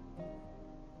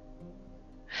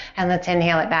 And let's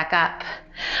inhale it back up.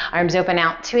 Arms open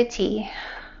out to a T.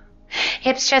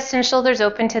 Hips, chest, and shoulders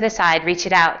open to the side. Reach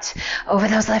it out over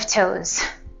those left toes.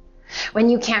 When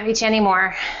you can't reach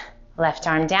anymore, left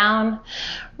arm down,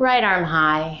 right arm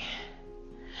high.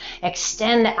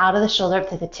 Extend out of the shoulder up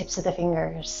to the tips of the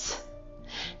fingers.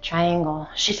 Triangle.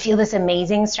 Should feel this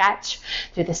amazing stretch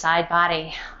through the side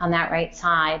body on that right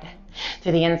side.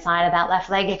 Through the inside of that left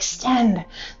leg. Extend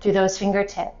through those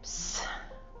fingertips.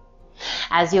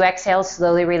 As you exhale,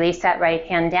 slowly release that right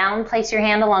hand down. Place your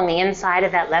hand along the inside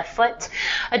of that left foot.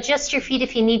 Adjust your feet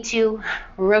if you need to.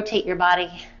 Rotate your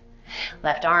body.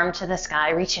 Left arm to the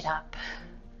sky. Reach it up.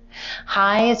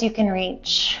 High as you can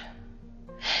reach.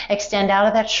 Extend out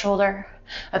of that shoulder,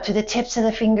 up to the tips of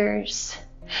the fingers.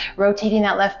 Rotating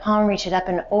that left palm, reach it up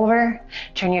and over.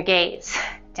 Turn your gaze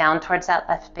down towards that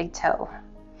left big toe.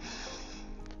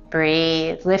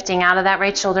 Breathe. Lifting out of that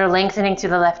right shoulder, lengthening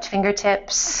through the left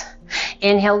fingertips.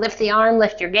 Inhale, lift the arm,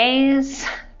 lift your gaze.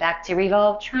 Back to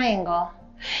revolve triangle.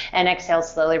 And exhale,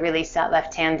 slowly release that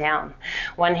left hand down.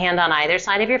 One hand on either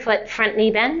side of your foot, front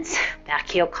knee bends, back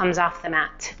heel comes off the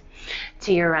mat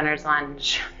to your runner's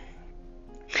lunge.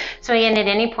 So again, at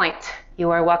any point,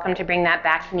 you are welcome to bring that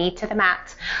back knee to the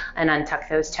mat and untuck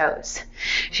those toes.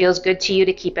 Feels good to you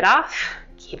to keep it off?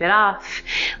 Keep it off.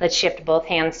 Let's shift both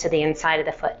hands to the inside of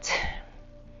the foot.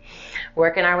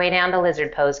 Working our way down to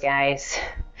lizard pose, guys.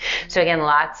 So again,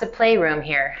 lots of playroom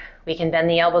here. We can bend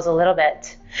the elbows a little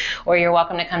bit, or you're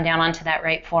welcome to come down onto that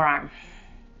right forearm.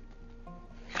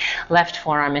 Left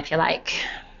forearm if you like.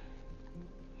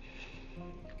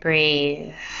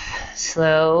 Breathe.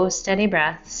 Slow, steady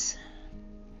breaths.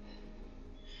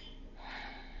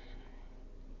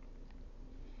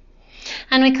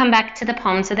 And we come back to the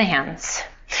palms of the hands.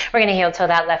 We're going to heel toe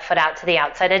that left foot out to the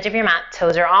outside edge of your mat.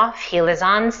 Toes are off, heel is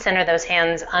on. Center those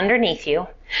hands underneath you.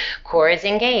 Core is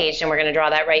engaged, and we're going to draw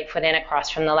that right foot in across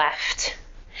from the left.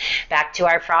 Back to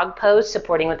our frog pose,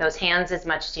 supporting with those hands as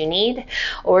much as you need,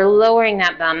 or lowering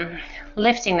that bum,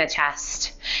 lifting the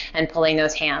chest, and pulling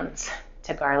those hands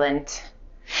to garland.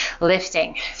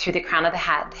 Lifting through the crown of the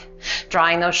head,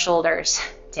 drawing those shoulders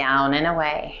down and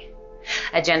away.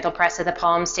 A gentle press of the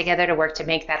palms together to work to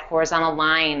make that horizontal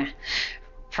line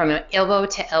from elbow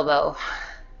to elbow.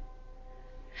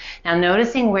 Now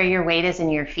noticing where your weight is in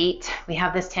your feet, we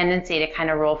have this tendency to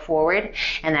kind of roll forward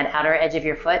and that outer edge of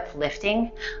your foot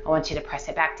lifting, I want you to press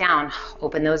it back down.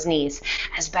 Open those knees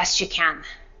as best you can.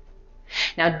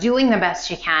 Now doing the best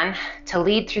you can to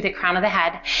lead through the crown of the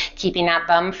head, keeping that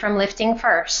bum from lifting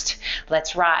first.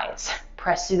 Let's rise.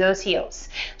 Press through those heels.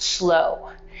 Slow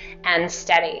and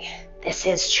steady. This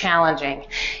is challenging.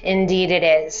 Indeed it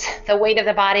is. The weight of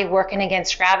the body working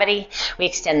against gravity. We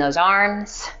extend those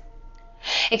arms.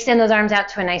 Extend those arms out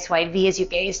to a nice wide V as you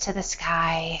gaze to the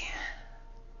sky.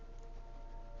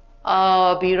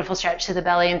 Oh, beautiful stretch to the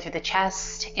belly and through the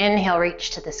chest. Inhale,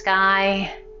 reach to the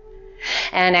sky.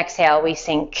 And exhale, we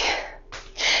sink.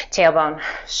 Tailbone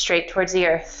straight towards the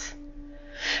earth.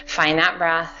 Find that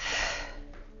breath.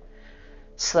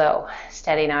 Slow,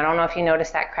 steady. Now, I don't know if you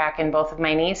noticed that crack in both of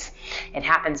my knees. It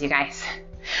happens, you guys.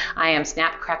 I am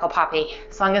snap, crackle, poppy.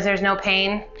 As long as there's no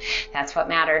pain, that's what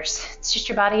matters. It's just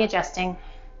your body adjusting.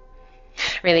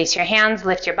 Release your hands,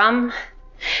 lift your bum.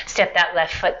 Step that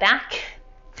left foot back.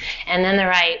 And then the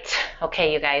right.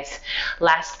 Okay, you guys,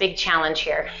 last big challenge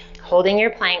here. Holding your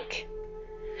plank.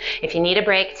 If you need a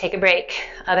break, take a break.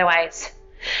 Otherwise,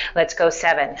 let's go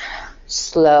 7.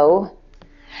 Slow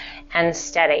and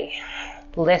steady.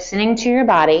 Listening to your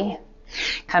body,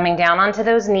 coming down onto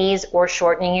those knees or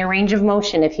shortening your range of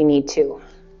motion if you need to.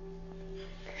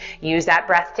 Use that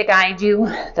breath to guide you,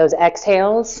 those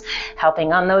exhales,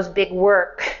 helping on those big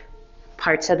work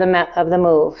parts of the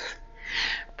move.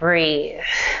 Breathe.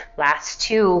 Last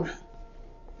 2.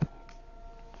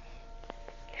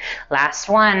 Last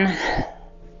 1.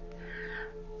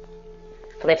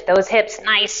 Lift those hips.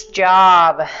 Nice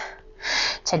job.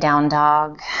 To down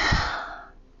dog.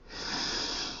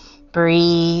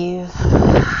 Breathe.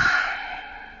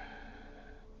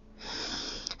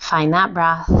 Find that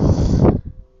breath.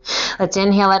 Let's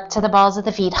inhale up to the balls of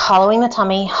the feet, hollowing the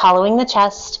tummy, hollowing the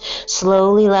chest,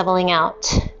 slowly leveling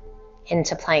out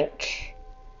into plank.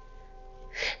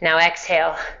 Now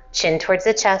exhale, chin towards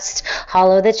the chest,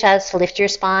 hollow the chest, lift your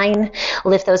spine,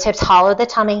 lift those hips, hollow the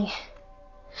tummy,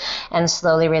 and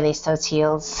slowly release those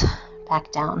heels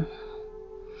back down.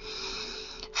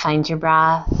 Find your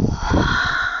breath.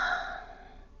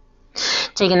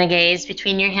 Taking the gaze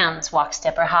between your hands, walk,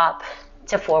 step, or hop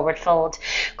to forward fold.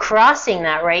 Crossing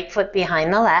that right foot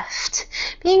behind the left.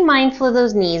 Being mindful of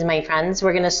those knees, my friends.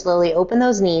 We're going to slowly open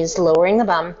those knees, lowering the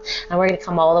bum, and we're going to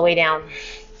come all the way down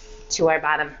to our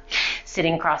bottom,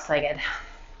 sitting cross-legged.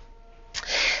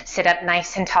 Sit up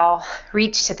nice and tall.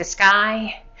 Reach to the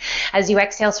sky. As you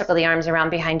exhale, circle the arms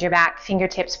around behind your back.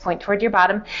 Fingertips point toward your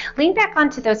bottom. Lean back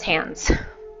onto those hands.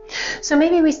 So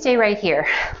maybe we stay right here,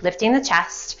 lifting the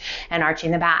chest and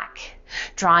arching the back,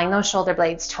 drawing those shoulder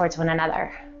blades towards one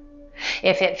another.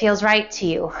 If it feels right to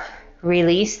you,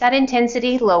 release that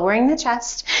intensity, lowering the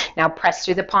chest. Now press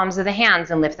through the palms of the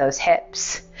hands and lift those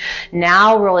hips.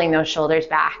 Now rolling those shoulders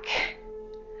back.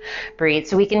 Breathe.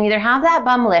 So we can either have that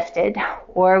bum lifted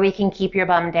or we can keep your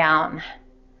bum down.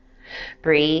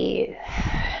 Breathe.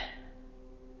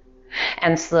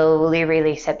 And slowly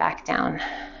release it back down.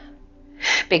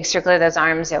 Big circle of those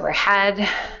arms overhead.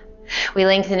 We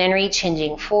lengthen and reach,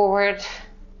 hinging forward.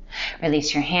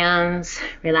 Release your hands.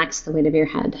 Relax the weight of your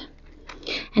head.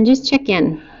 And just check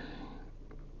in.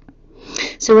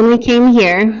 So when we came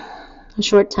here a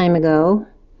short time ago,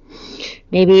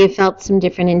 maybe you felt some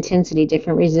different intensity,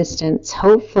 different resistance.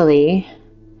 Hopefully,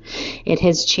 it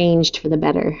has changed for the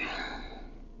better.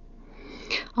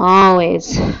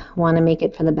 Always want to make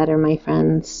it for the better, my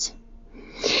friends.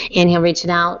 Inhale, reach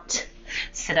it out.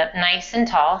 Sit up nice and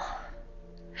tall.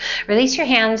 Release your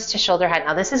hands to shoulder height.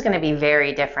 Now this is going to be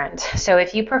very different. So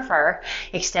if you prefer,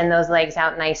 extend those legs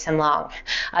out nice and long.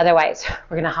 Otherwise,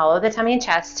 we're going to hollow the tummy and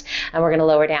chest, and we're going to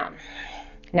lower down.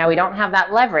 Now we don't have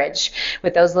that leverage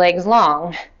with those legs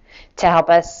long to help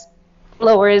us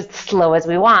lower as slow as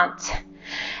we want.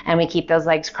 And we keep those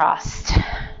legs crossed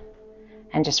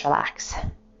and just relax.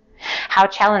 How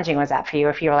challenging was that for you?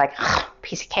 If you were like, oh,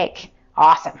 piece of cake,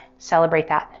 awesome, celebrate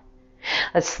that.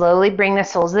 Let's slowly bring the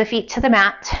soles of the feet to the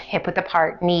mat, hip width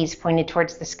apart, knees pointed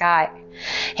towards the sky.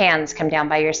 Hands come down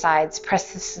by your sides.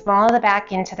 Press the small of the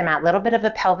back into the mat, little bit of a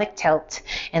pelvic tilt,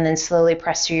 and then slowly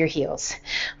press through your heels.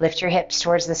 Lift your hips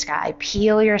towards the sky.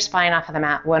 Peel your spine off of the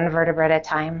mat, one vertebra at a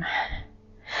time.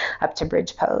 Up to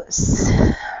bridge pose.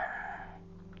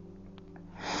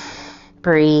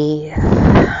 Breathe.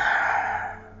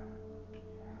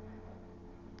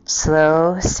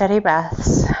 Slow, steady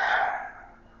breaths.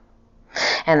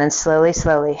 And then slowly,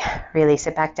 slowly release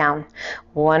it back down,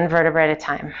 one vertebra at a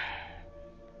time,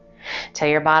 till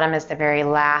your bottom is the very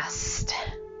last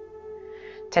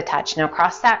to touch. Now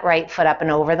cross that right foot up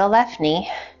and over the left knee.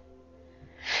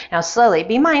 Now slowly,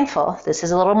 be mindful, this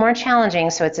is a little more challenging,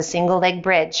 so it's a single leg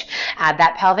bridge. Add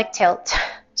that pelvic tilt,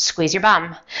 squeeze your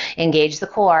bum, engage the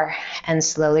core, and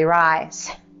slowly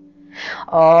rise.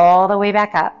 All the way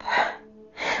back up.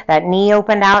 That knee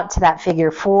opened out to that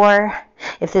figure 4.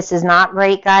 If this is not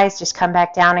great, guys, just come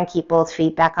back down and keep both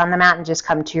feet back on the mat and just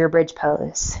come to your bridge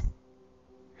pose.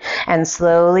 And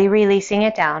slowly releasing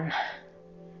it down.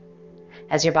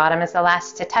 As your bottom is the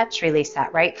last to touch, release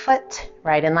that right foot,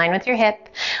 right in line with your hip.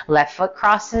 Left foot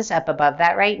crosses up above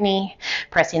that right knee,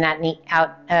 pressing that knee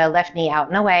out, left knee out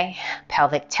and away.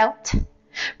 Pelvic tilt.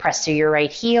 Press through your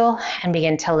right heel and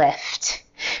begin to lift.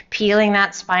 Peeling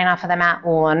that spine off of the mat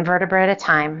one vertebra at a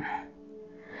time.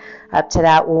 Up to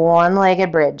that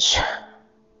one-legged bridge.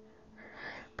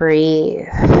 Breathe.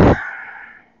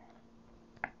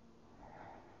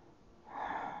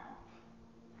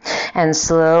 And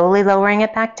slowly lowering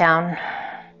it back down.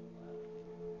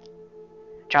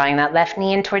 Drawing that left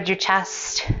knee in towards your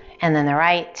chest, and then the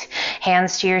right.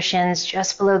 Hands to your shins,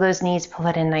 just below those knees. Pull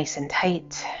it in nice and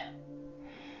tight.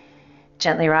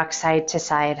 Gently rock side to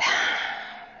side.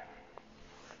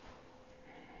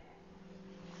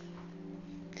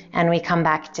 And we come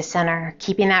back to center.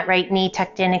 Keeping that right knee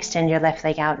tucked in, extend your left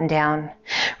leg out and down.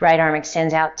 Right arm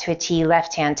extends out to a T,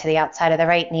 left hand to the outside of the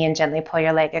right knee, and gently pull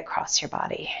your leg across your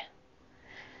body.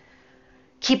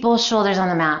 Keep both shoulders on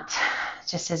the mat,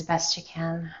 just as best you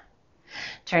can.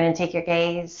 Turn and take your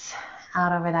gaze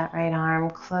out over that right arm.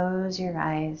 Close your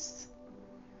eyes.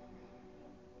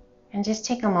 And just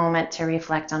take a moment to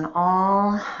reflect on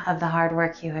all of the hard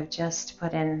work you have just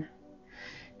put in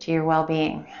to your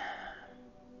well-being.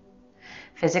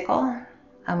 Physical,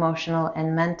 emotional,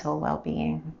 and mental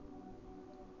well-being.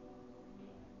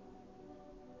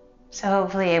 So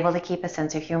hopefully able to keep a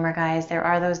sense of humor, guys. There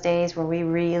are those days where we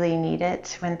really need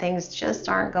it, when things just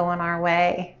aren't going our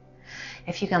way.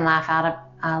 If you can laugh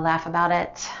about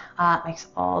it, it makes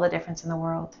all the difference in the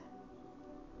world.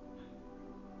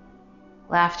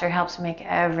 Laughter helps make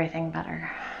everything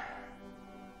better.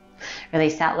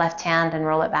 Release that left hand and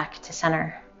roll it back to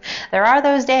center. There are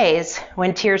those days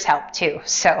when tears help too,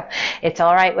 so it's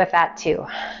all right with that too.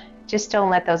 Just don't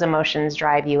let those emotions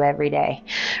drive you every day.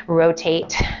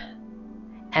 Rotate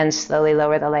and slowly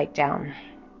lower the leg down.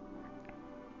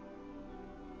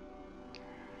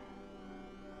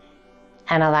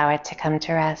 And allow it to come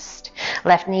to rest.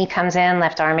 Left knee comes in,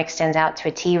 left arm extends out to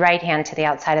a T, right hand to the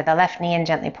outside of the left knee, and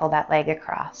gently pull that leg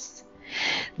across.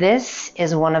 This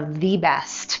is one of the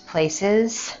best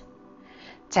places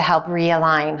to help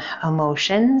realign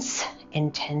emotions,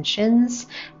 intentions,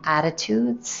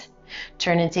 attitudes.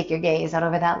 Turn and take your gaze out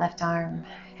over that left arm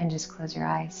and just close your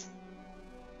eyes.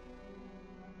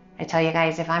 I tell you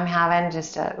guys, if I'm having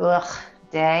just a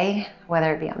day,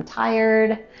 whether it be I'm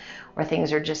tired or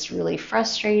things are just really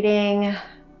frustrating,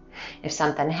 if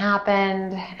something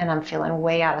happened and I'm feeling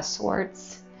way out of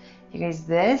sorts, you guys,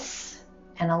 this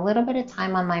and a little bit of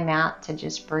time on my mat to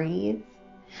just breathe,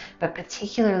 but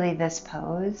particularly this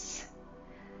pose,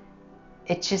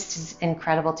 it just is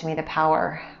incredible to me, the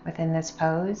power within this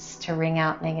pose to wring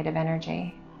out negative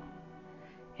energy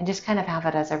and just kind of have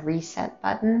it as a reset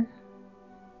button.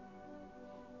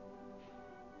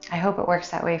 I hope it works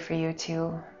that way for you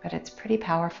too, but it's pretty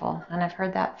powerful. And I've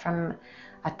heard that from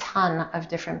a ton of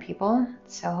different people.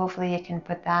 So hopefully you can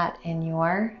put that in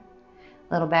your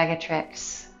little bag of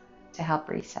tricks to help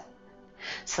reset.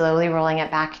 Slowly rolling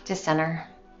it back to center.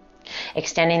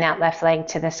 Extending that left leg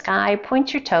to the sky,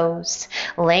 point your toes,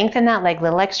 lengthen that leg,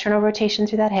 little external rotation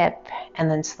through that hip,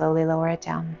 and then slowly lower it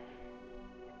down.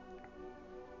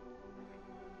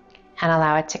 And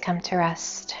allow it to come to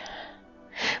rest.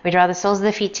 We draw the soles of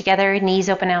the feet together, knees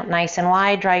open out nice and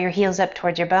wide, draw your heels up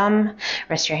towards your bum,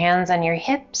 rest your hands on your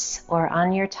hips or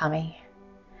on your tummy,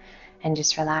 and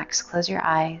just relax, close your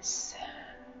eyes.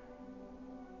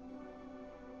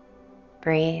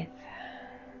 Breathe.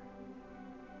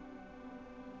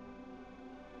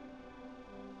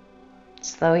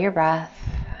 Slow your breath.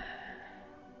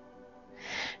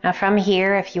 Now from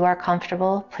here, if you are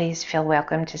comfortable, please feel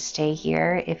welcome to stay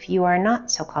here. If you are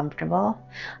not so comfortable,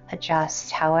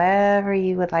 adjust however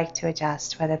you would like to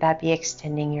adjust, whether that be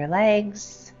extending your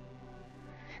legs,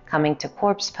 coming to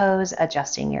corpse pose,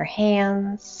 adjusting your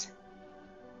hands.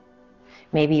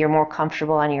 Maybe you're more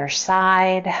comfortable on your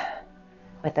side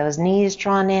with those knees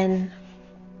drawn in,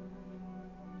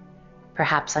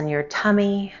 perhaps on your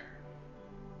tummy,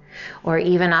 or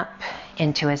even up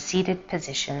into a seated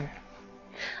position.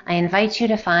 I invite you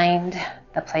to find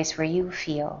the place where you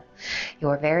feel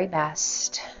your very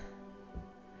best,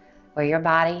 where your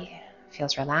body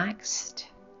feels relaxed,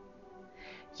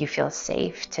 You feel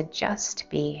safe to just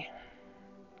be.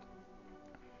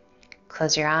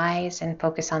 Close your eyes and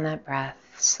focus on that breath.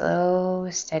 Slow,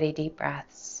 steady, deep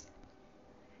breaths.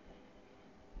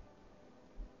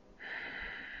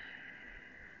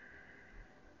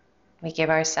 We give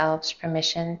ourselves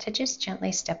permission to just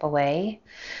gently step away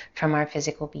from our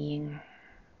physical being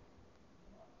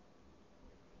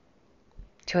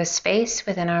to a space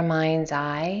within our mind's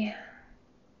eye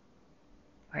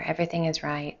where everything is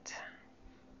right.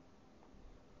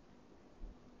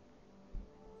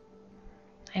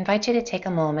 I invite you to take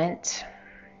a moment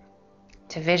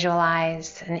to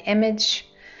visualize an image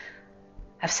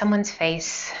of someone's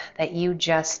face that you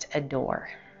just adore.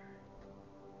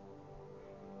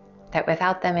 That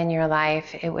without them in your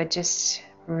life, it would just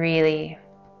really,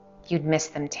 you'd miss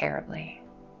them terribly.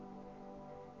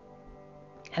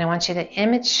 And I want you to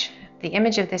image the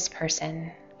image of this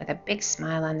person with a big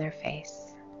smile on their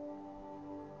face.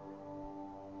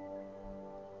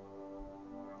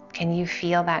 Can you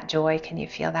feel that joy? Can you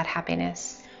feel that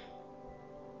happiness?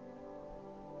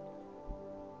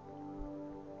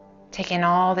 Take in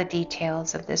all the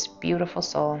details of this beautiful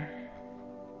soul.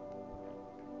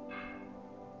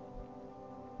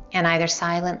 And either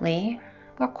silently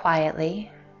or quietly,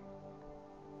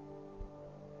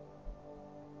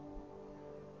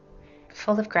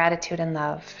 full of gratitude and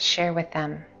love, share with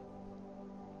them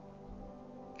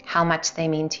how much they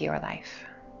mean to your life.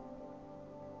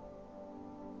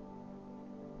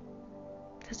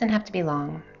 It doesn't have to be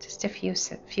long, just a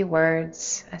few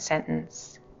words, a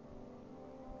sentence.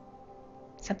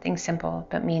 Something simple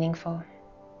but meaningful.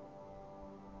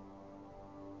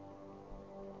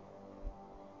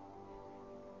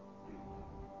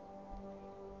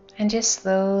 And just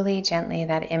slowly, gently,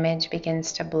 that image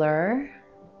begins to blur.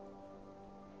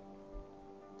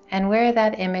 And where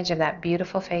that image of that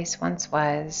beautiful face once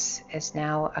was is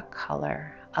now a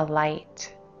color, a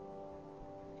light.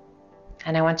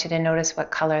 And I want you to notice what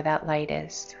color that light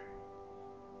is.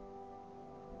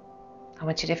 I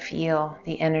want you to feel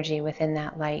the energy within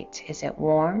that light. Is it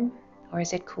warm or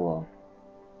is it cool?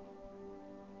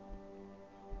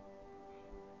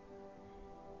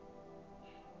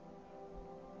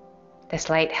 This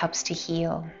light helps to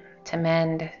heal, to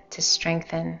mend, to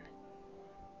strengthen,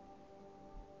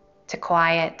 to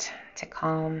quiet, to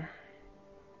calm.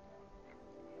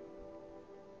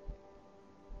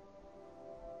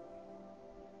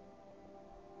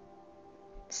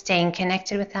 Staying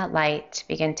connected with that light,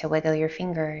 begin to wiggle your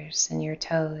fingers and your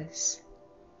toes.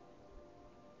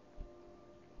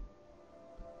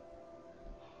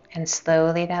 And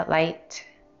slowly that light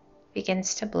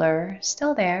begins to blur,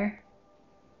 still there.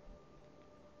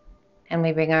 And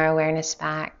we bring our awareness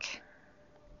back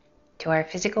to our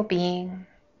physical being,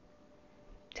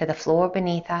 to the floor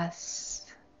beneath us,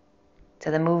 to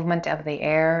the movement of the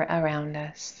air around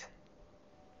us.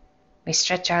 We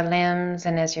stretch our limbs,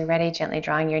 and as you're ready, gently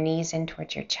drawing your knees in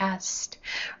towards your chest,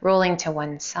 rolling to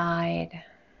one side.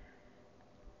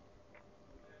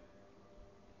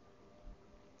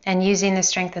 And using the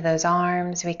strength of those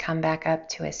arms, we come back up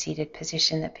to a seated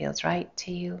position that feels right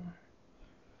to you.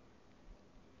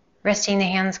 Resting the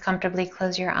hands comfortably,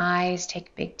 close your eyes,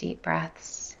 take big deep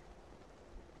breaths.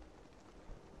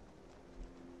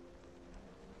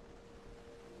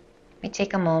 We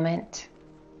take a moment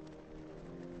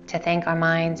to thank our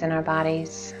minds and our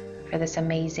bodies for this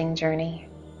amazing journey,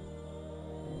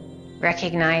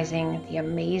 recognizing the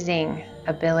amazing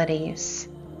abilities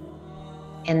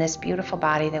in this beautiful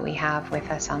body that we have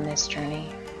with us on this journey.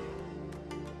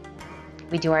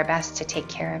 We do our best to take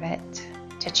care of it,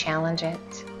 to challenge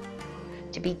it,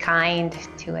 to be kind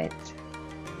to it.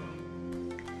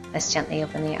 Let's gently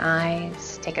open the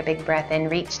eyes, take a big breath in,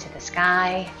 reach to the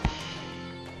sky,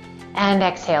 and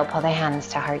exhale, pull the hands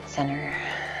to heart center.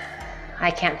 I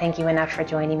can't thank you enough for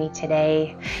joining me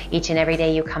today. Each and every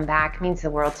day you come back means the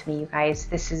world to me, you guys.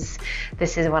 This is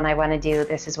what I want to do.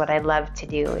 This is what I love to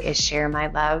do, is share my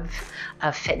love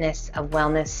of fitness, of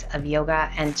wellness, of yoga,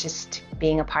 and just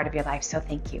being a part of your life. So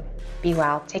thank you. Be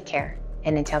well, take care,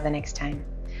 and until the next time,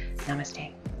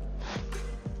 namaste.